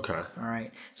 Okay. All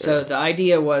right. So the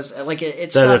idea was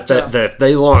it's that if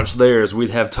they launch theirs, we'd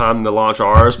have time to launch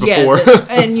ours before. Yeah,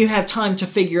 and you have time to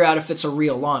figure out if it's a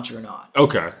real launch or not.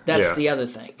 Okay. That's the other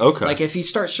thing. Okay. Like if you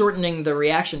start shortening the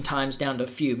reaction times down to a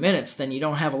few minutes, then you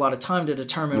don't have a lot of time to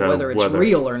determine whether it's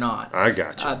real or not. I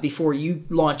got you. Before you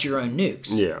launch your own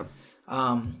nukes. Yeah.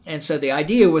 And so the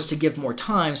idea was to give more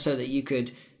time so that you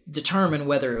could determine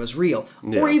whether it was real,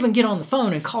 or even get on the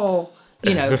phone and call,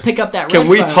 pick up that Can red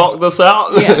we phone. talk this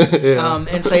out? Yeah.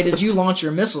 And say, did you launch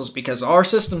your missiles? Because our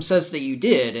system says that you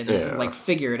did, and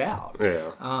figure it out.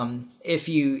 Yeah. If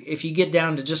you get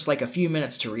down to just like a few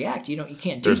minutes to react, you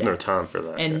can't do There's that. no time for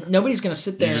that. And nobody's going to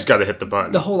sit there. You just got to hit the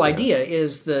button. The whole idea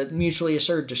is the mutually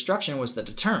assured destruction was the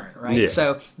deterrent, right? Yeah.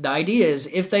 So the idea is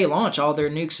if they launch all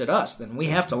their nukes at us, then we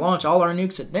have to launch all our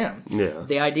nukes at them. Yeah.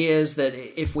 The idea is that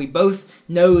if we both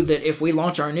know that if we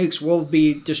launch our nukes, we'll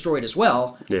be destroyed as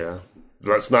well. Yeah.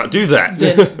 Let's not do that.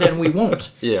 then we won't.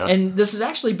 Yeah. And this has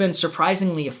actually been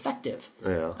surprisingly effective.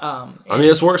 Yeah.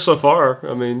 It's worked so far.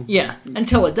 Yeah,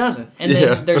 until it doesn't. And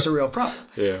then there's a real problem.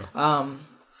 Yeah.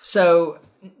 So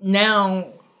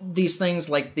now these things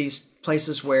like these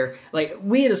places where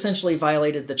we had essentially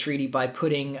violated the treaty by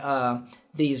putting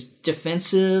these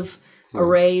defensive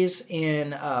arrays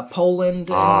in Poland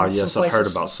and yes, some places. I've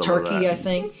heard about some Turkey, of that. I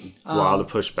think. A lot of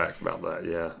pushback about that,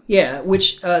 yeah. Yeah,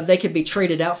 which they could be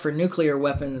traded out for nuclear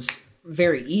weapons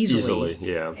very easily.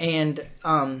 Yeah. And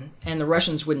the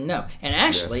Russians wouldn't know. And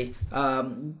actually,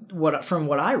 from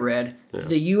what I read,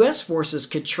 the U.S. forces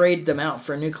could trade them out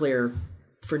for nuclear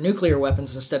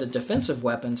weapons instead of defensive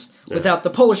weapons without the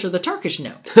Polish or the Turkish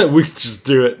knowing. We could just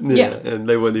do it, and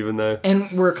they wouldn't even know.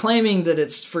 And we're claiming that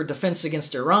it's for defense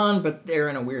against Iran, but they're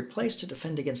in a weird place to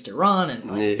defend against Iran.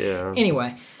 And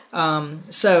anyway,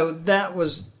 so that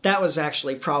was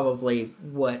actually probably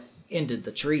what ended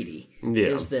the treaty.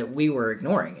 Is that we were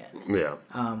ignoring it. Yeah.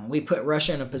 We put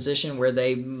Russia in a position where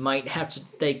they might have to.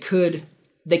 They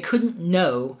couldn't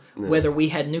know whether we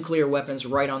had nuclear weapons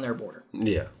right on their border.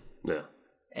 Yeah. Yeah.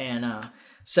 And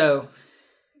so,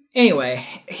 anyway,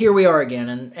 here we are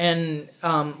again. And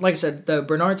like I said, though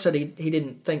Bernard said he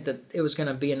didn't think that it was going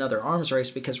to be another arms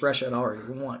race because Russia had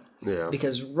already won. Yeah.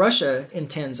 Because Russia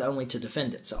intends only to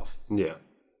defend itself. Yeah.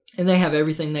 And they have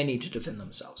everything they need to defend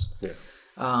themselves. Yeah.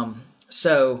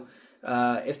 So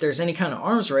if there's any kind of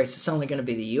arms race, it's only going to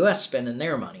be the U.S. spending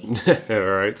their money.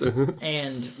 Right.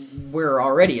 And we're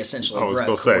already essentially broke. I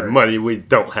was going to say, money we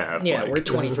don't have. Yeah, we're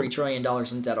 $23 trillion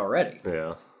in debt already.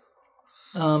 Yeah.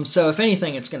 So if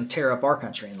anything, it's going to tear up our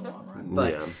country in the long run.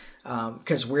 But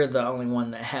because we're the only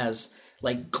one that has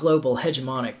global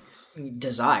hegemonic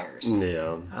desires.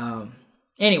 Yeah.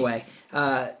 Anyway,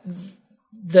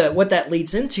 what that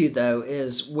leads into though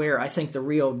is where I think the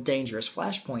real dangerous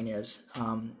flashpoint is.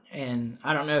 And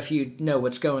I don't know if you know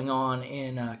what's going on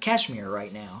in Kashmir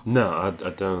right now. No, I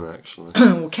don't actually.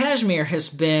 Well, Kashmir has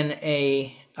been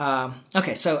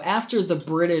so after the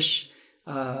British.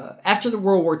 After the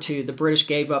World War II, the British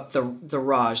gave up the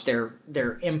Raj,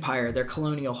 their empire, their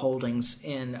colonial holdings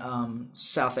in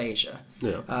South Asia,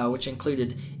 which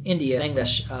included India,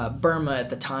 Bangladesh, Burma at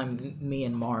the time,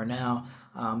 Myanmar now,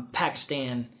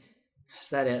 Pakistan, Is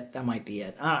that it? That might be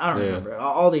it. I don't remember.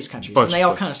 All these countries. And they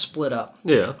all kind of split up.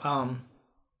 Yeah.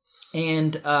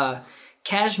 And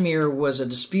Kashmir was a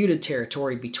disputed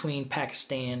territory between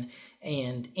Pakistan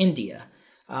and India.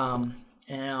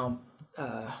 Now,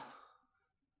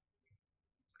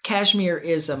 Kashmir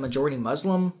is a majority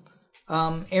Muslim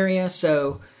area,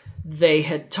 so they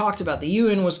had talked about the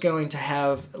UN was going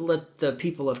to let the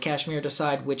people of Kashmir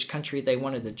decide which country they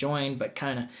wanted to join, but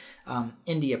kind of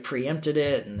India preempted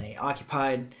it, and they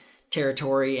occupied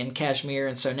territory in Kashmir,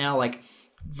 and so now like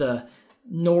the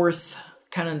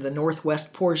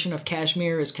northwest portion of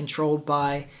Kashmir is controlled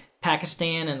by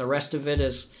Pakistan, and the rest of it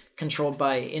is controlled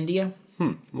by India.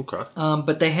 Okay.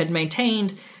 But they had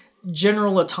maintained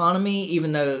general autonomy,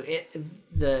 even though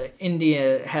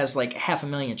India has like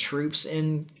 500,000 troops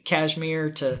in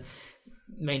Kashmir to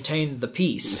maintain the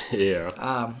peace.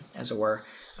 Yeah. As it were.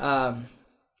 But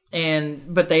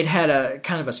they'd had a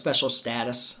kind of a special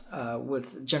status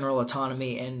with general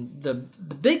autonomy, and the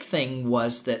big thing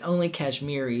was that only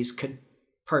Kashmiris could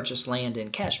purchase land in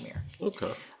Kashmir.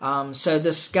 Okay. So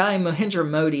this guy Mahendra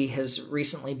Modi has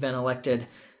recently been elected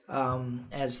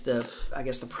as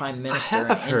the prime minister of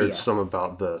India. I have heard some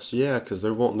about this. Yeah, because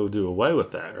they're wanting to do away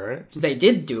with that, right? They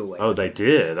did do away. Oh, they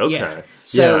did. Okay. Yeah.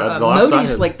 So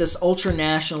Modi's had... like this ultra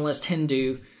nationalist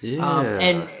Hindu. Yeah.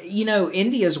 And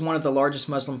India is one of the largest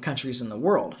Muslim countries in the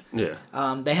world. Yeah.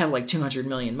 They have like 200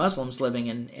 million Muslims living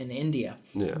in India.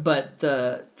 Yeah. But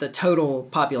the total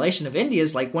population of India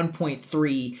is like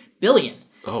 1.3 billion.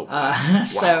 Oh. Wow.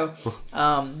 So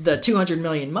the 200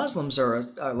 million Muslims are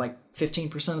like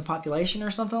 15% of the population or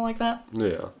something like that.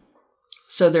 Yeah.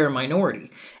 So they're a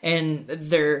minority. And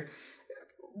they're,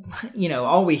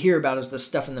 all we hear about is the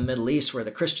stuff in the Middle East where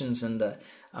the Christians and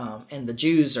the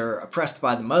Jews are oppressed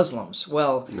by the Muslims.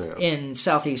 Well, in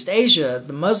Southeast Asia,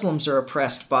 the Muslims are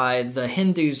oppressed by the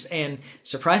Hindus and,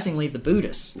 surprisingly, the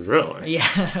Buddhists. Really?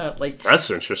 Yeah. That's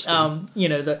interesting.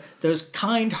 Those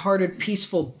kind-hearted,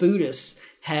 peaceful Buddhists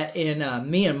in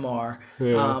Myanmar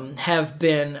have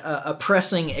been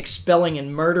oppressing, expelling,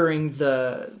 and murdering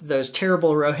those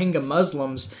terrible Rohingya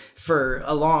Muslims for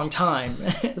a long time.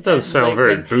 That doesn't sound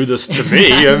very Buddhist to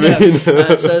me. I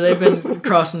mean, so they've been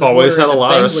crossing the border. Always had a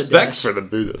lot of Bangladesh. respect for the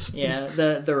Buddhists. Yeah,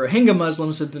 the Rohingya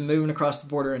Muslims have been moving across the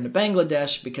border into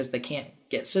Bangladesh because they can't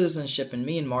get citizenship in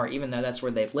Myanmar, even though that's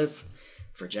where they've lived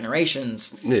for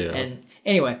generations. Yeah. And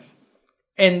anyway.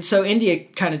 And so India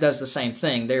kind of does the same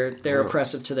thing. They're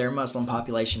oppressive to their Muslim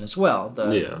population as well.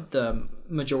 The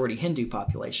majority Hindu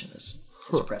population is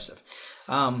oppressive.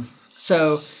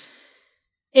 So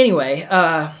anyway,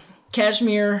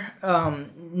 Kashmir,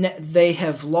 they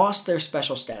have lost their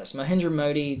special status. Mahendra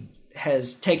Modi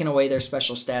has taken away their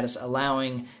special status,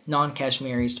 allowing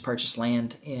non-Kashmiris to purchase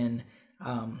land in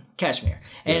Kashmir.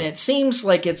 And it seems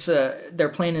like they're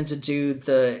planning to do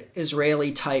the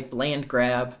Israeli type land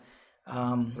grab.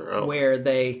 Where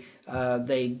they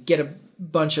get a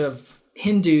bunch of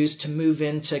Hindus to move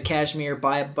into Kashmir,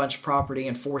 buy a bunch of property,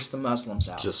 and force the Muslims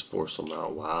out. Just force them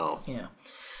out. Wow. Yeah.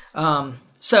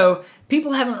 So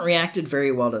people haven't reacted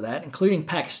very well to that, including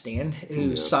Pakistan,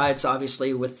 who sides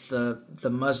obviously with the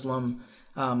Muslim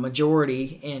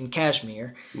majority in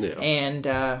Kashmir. Yeah.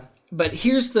 And but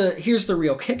here's the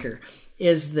real kicker: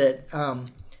 is that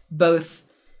both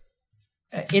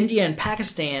India and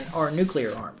Pakistan are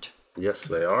nuclear armed. Yes,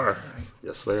 they are.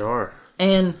 Yes, they are.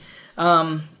 And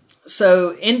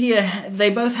so India, they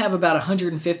both have about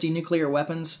 150 nuclear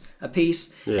weapons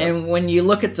apiece. Yeah. And when you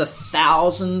look at the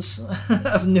thousands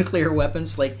of nuclear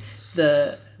weapons, like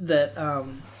the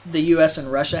U.S. and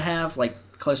Russia have, like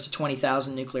close to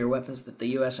 20,000 nuclear weapons that the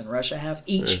U.S. and Russia have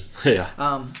each. Yeah.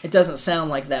 It doesn't sound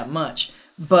like that much,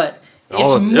 but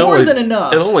it's more than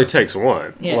enough. It only takes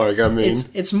one. Yeah. Like, I mean,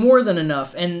 it's more than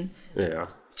enough, and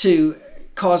to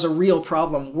cause a real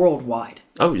problem worldwide.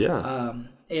 Oh yeah.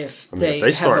 If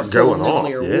they start have a full going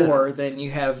nuclear war, then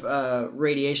you have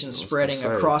radiation spreading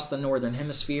across the northern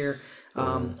hemisphere,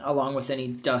 along with any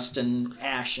dust and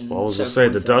ash and. Well, I was going to say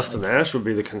the dust and ash would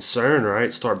be the concern,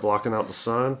 right? Start blocking out the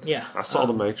sun. Yeah, I saw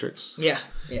the Matrix. Yeah,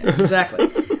 exactly.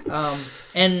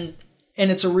 And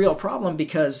it's a real problem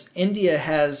because India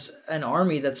has an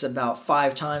army that's about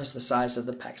 5 times the size of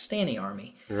the Pakistani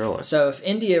army. Really? So if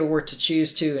India were to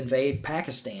choose to invade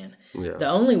Pakistan, the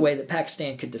only way that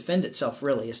Pakistan could defend itself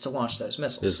really is to launch those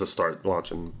missiles. Is to start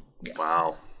launching. Yeah.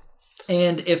 Wow.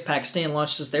 And if Pakistan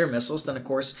launches their missiles, then of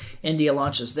course India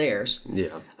launches theirs.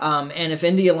 Yeah. And if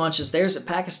India launches theirs at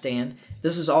Pakistan,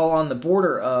 this is all on the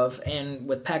border of, and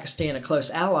with Pakistan a close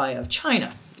ally of,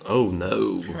 China. Oh,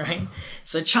 no. Right?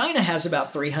 So China has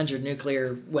about 300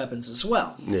 nuclear weapons as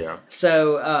well. Yeah.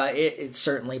 So it's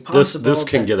certainly possible. This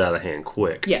can get out of hand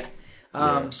quick. Yeah.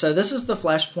 So this is the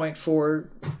flashpoint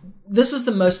this is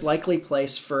the most likely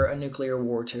place for a nuclear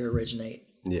war to originate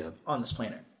on this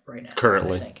planet right now.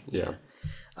 Currently, I think. yeah.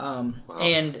 Wow.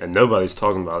 And nobody's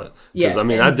talking about it. Because,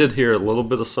 I did hear a little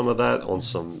bit of some of that on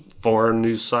some foreign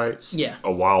news sites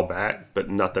a while back, but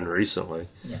nothing recently.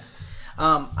 Yeah.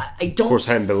 I don't. Of course,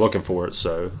 I hadn't been looking for it,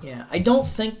 so. Yeah, I don't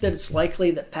think that it's likely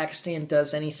that Pakistan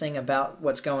does anything about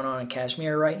what's going on in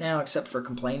Kashmir right now, except for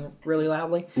complain really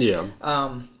loudly. Yeah.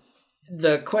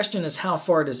 The question is, how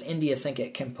far does India think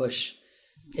it can push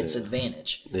its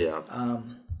advantage? Yeah.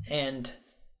 And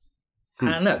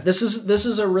I don't know. This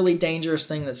is a really dangerous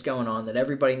thing that's going on that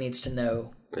everybody needs to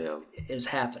know is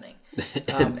happening.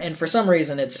 And for some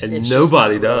reason, it's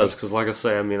nobody does, because, like I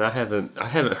say, I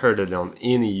haven't heard it on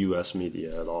any U.S.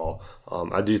 media at all.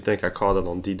 I do think I caught it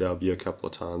on DW a couple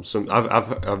of times. So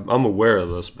I'm aware of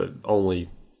this, but only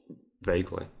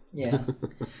vaguely. Yeah.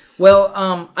 Well,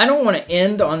 I don't want to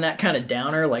end on that kind of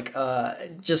downer, like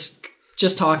just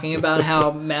talking about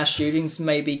how mass shootings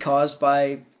may be caused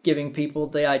by giving people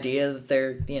the idea that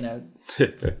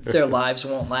their lives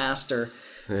won't last or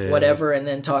whatever, and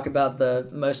then talk about the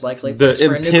most likely place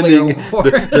for a nuclear war.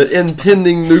 The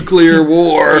impending nuclear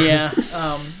war. Yeah.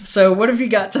 So what have you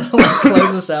got to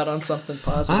close us out on something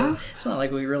positive? It's not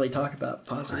like we really talk about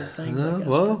positive things, I guess.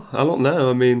 Well, I don't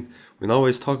know. We can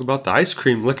always talk about the ice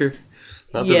cream liquor.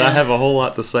 Not that I have a whole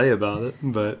lot to say about it,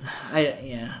 but...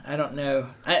 I don't know.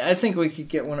 I think we could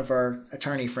get one of our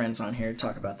attorney friends on here to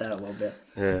talk about that a little bit.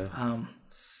 Yeah.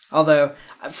 Although,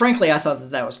 frankly, I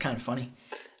thought that was kind of funny.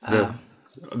 The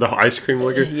ice cream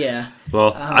liquor? Yeah.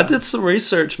 Well, I did some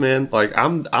research, man. Like,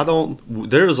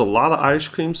 there's a lot of ice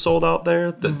cream sold out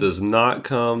there that does not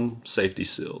come safety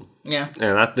sealed. Yeah.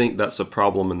 And I think that's a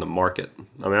problem in the market.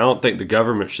 I don't think the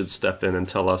government should step in and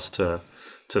tell us to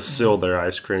seal their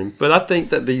ice cream, but I think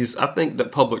that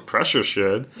public pressure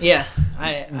should. Yeah,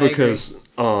 I because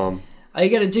all you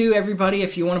got to do, everybody,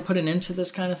 if you want to put an end to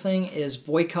this kind of thing, is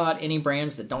boycott any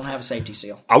brands that don't have a safety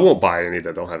seal. I won't buy any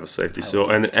that don't have a safety seal,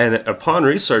 and upon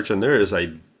researching, there is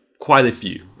quite a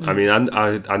few.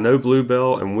 I know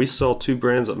Bluebell, and we sell 2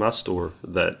 brands at my store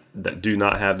that do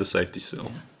not have the safety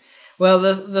seal. Yeah. Well,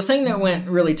 the thing that went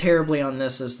really terribly on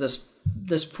this is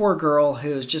this poor girl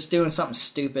who's just doing something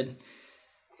stupid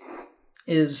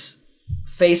is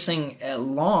facing a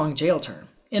long jail term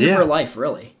in her life,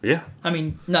 really. Yeah.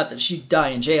 Not that she'd die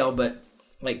in jail, but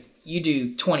like you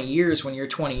do 20 years when you're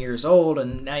 20 years old,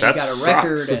 and now you got a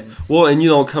record. And you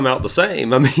don't come out the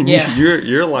same.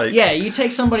 You're like... Yeah, you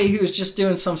take somebody who's just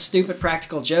doing some stupid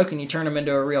practical joke and you turn them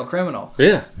into a real criminal.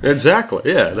 Yeah,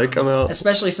 exactly. Yeah, they come out...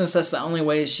 Especially since that's the only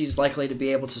way she's likely to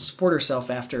be able to support herself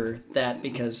after that,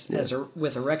 because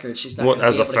with a record, she's not going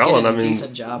to be able to get a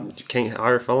decent job. You can't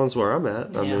hire felons where I'm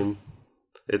at.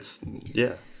 It's...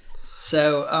 Yeah.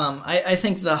 So I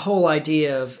think the whole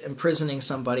idea of imprisoning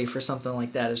somebody for something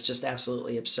like that is just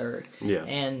absolutely absurd. Yeah.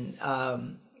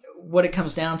 And what it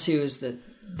comes down to is that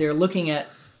they're looking at...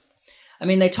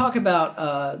 they talk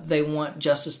about they want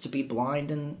justice to be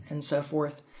blind and so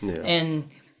forth. Yeah.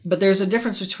 But there's a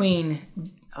difference between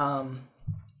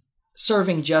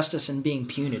serving justice and being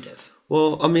punitive.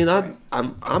 Well,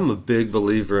 I'm a big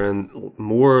believer in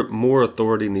more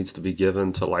authority needs to be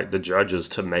given to the judges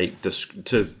to make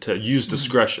to use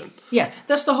discretion. Yeah,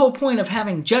 that's the whole point of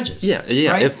having judges. Yeah.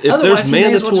 Right? If otherwise, there's mandatory, you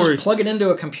may as well just plug it into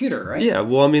a computer, right? Yeah.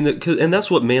 Well, and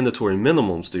that's what mandatory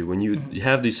minimums do. When you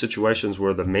have these situations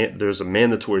where there's a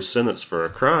mandatory sentence for a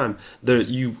crime,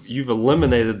 you've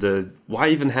eliminated why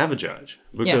even have a judge,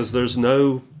 because there's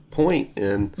no point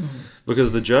in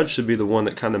because the judge should be the one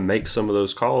that kind of makes some of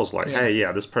those calls hey,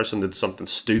 this person did something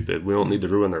stupid, we don't need to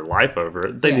ruin their life over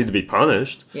it, they need to be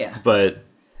punished. But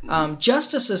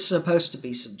justice is supposed to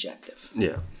be subjective.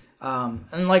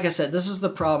 And like I said, this is the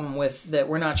problem with that.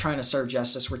 We're not trying to serve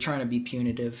justice, we're trying to be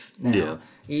punitive now.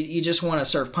 You just want to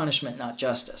serve punishment, not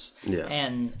justice.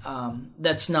 And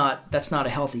that's not a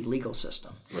healthy legal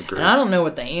system. Agreed. And I don't know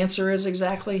what the answer is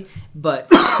exactly,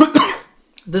 but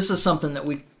this is something that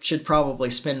we should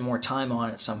probably spend more time on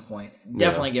at some point.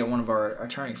 Definitely get one of our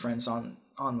attorney friends on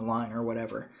the line or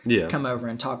whatever. Come over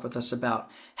and talk with us about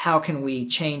how can we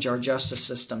change our justice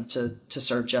system to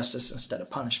serve justice instead of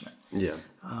punishment.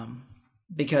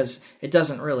 Because it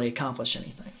doesn't really accomplish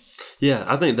anything. Yeah,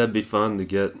 I think that'd be fun to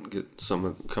get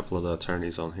a couple of the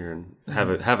attorneys on here and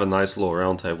have a nice little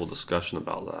roundtable discussion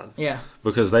about that. Yeah.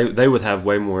 Because they would have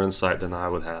way more insight than I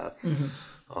would have.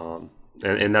 And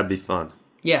that'd be fun.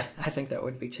 Yeah, I think that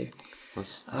would be too.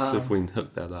 Let's see if we can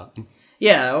hook that up.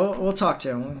 Yeah, we'll talk to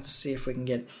them. We'll see if we can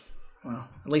get, at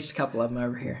least a couple of them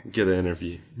over here. Get an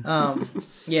interview.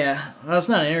 Yeah, well, it's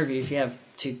not an interview if you have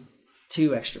two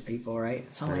 2 extra people, right?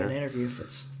 It's only an interview if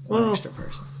it's one extra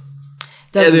person.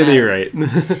 Doesn't at any rate.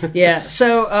 Yeah.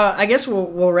 So I guess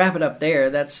we'll wrap it up there.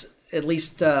 That's at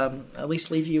least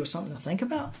leave you with something to think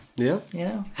about. Yeah. You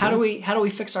know, how do we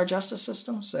fix our justice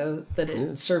system so that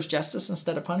it serves justice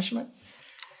instead of punishment?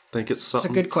 I think it's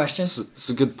something. It's a good question. It's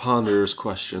a good ponderous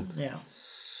question. Yeah.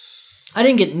 I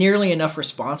didn't get nearly enough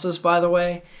responses, by the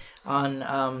way,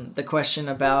 on the question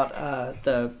about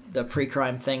the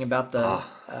pre-crime thing about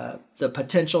the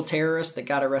potential terrorist that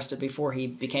got arrested before he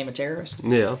became a terrorist.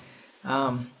 Yeah.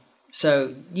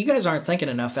 So you guys aren't thinking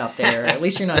enough out there. At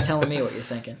least you're not telling me what you're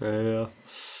thinking. Yeah.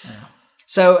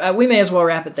 So we may as well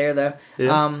wrap it there, though.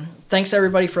 Yeah. Thanks,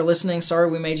 everybody, for listening. Sorry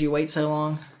we made you wait so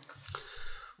long.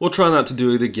 We'll try not to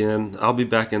do it again. I'll be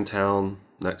back in town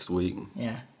next week.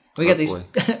 Yeah. We got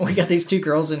these 2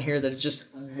 girls in here that are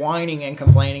just whining and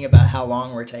complaining about how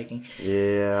long we're taking.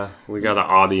 Yeah, we got an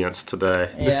audience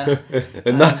today. Yeah.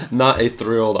 And not a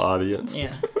thrilled audience.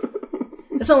 Yeah.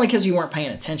 It's only because you weren't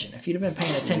paying attention. If you'd have been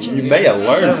paying attention, you may have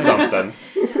learned something.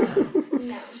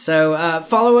 So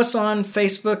follow us on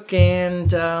Facebook and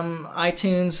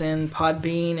iTunes and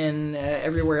Podbean and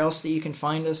everywhere else that you can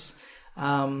find us.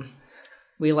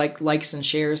 We like likes and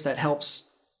shares. That helps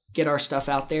get our stuff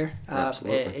out there.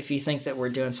 If you think that we're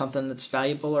doing something that's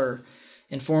valuable or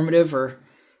informative or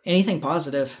anything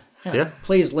positive,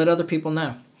 please let other people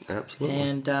know. Absolutely.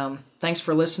 And thanks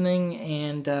for listening,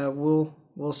 and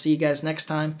we'll see you guys next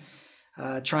time.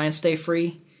 Try and stay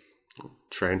free.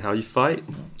 Train how you fight.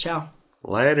 Ciao.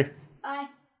 Later. Bye.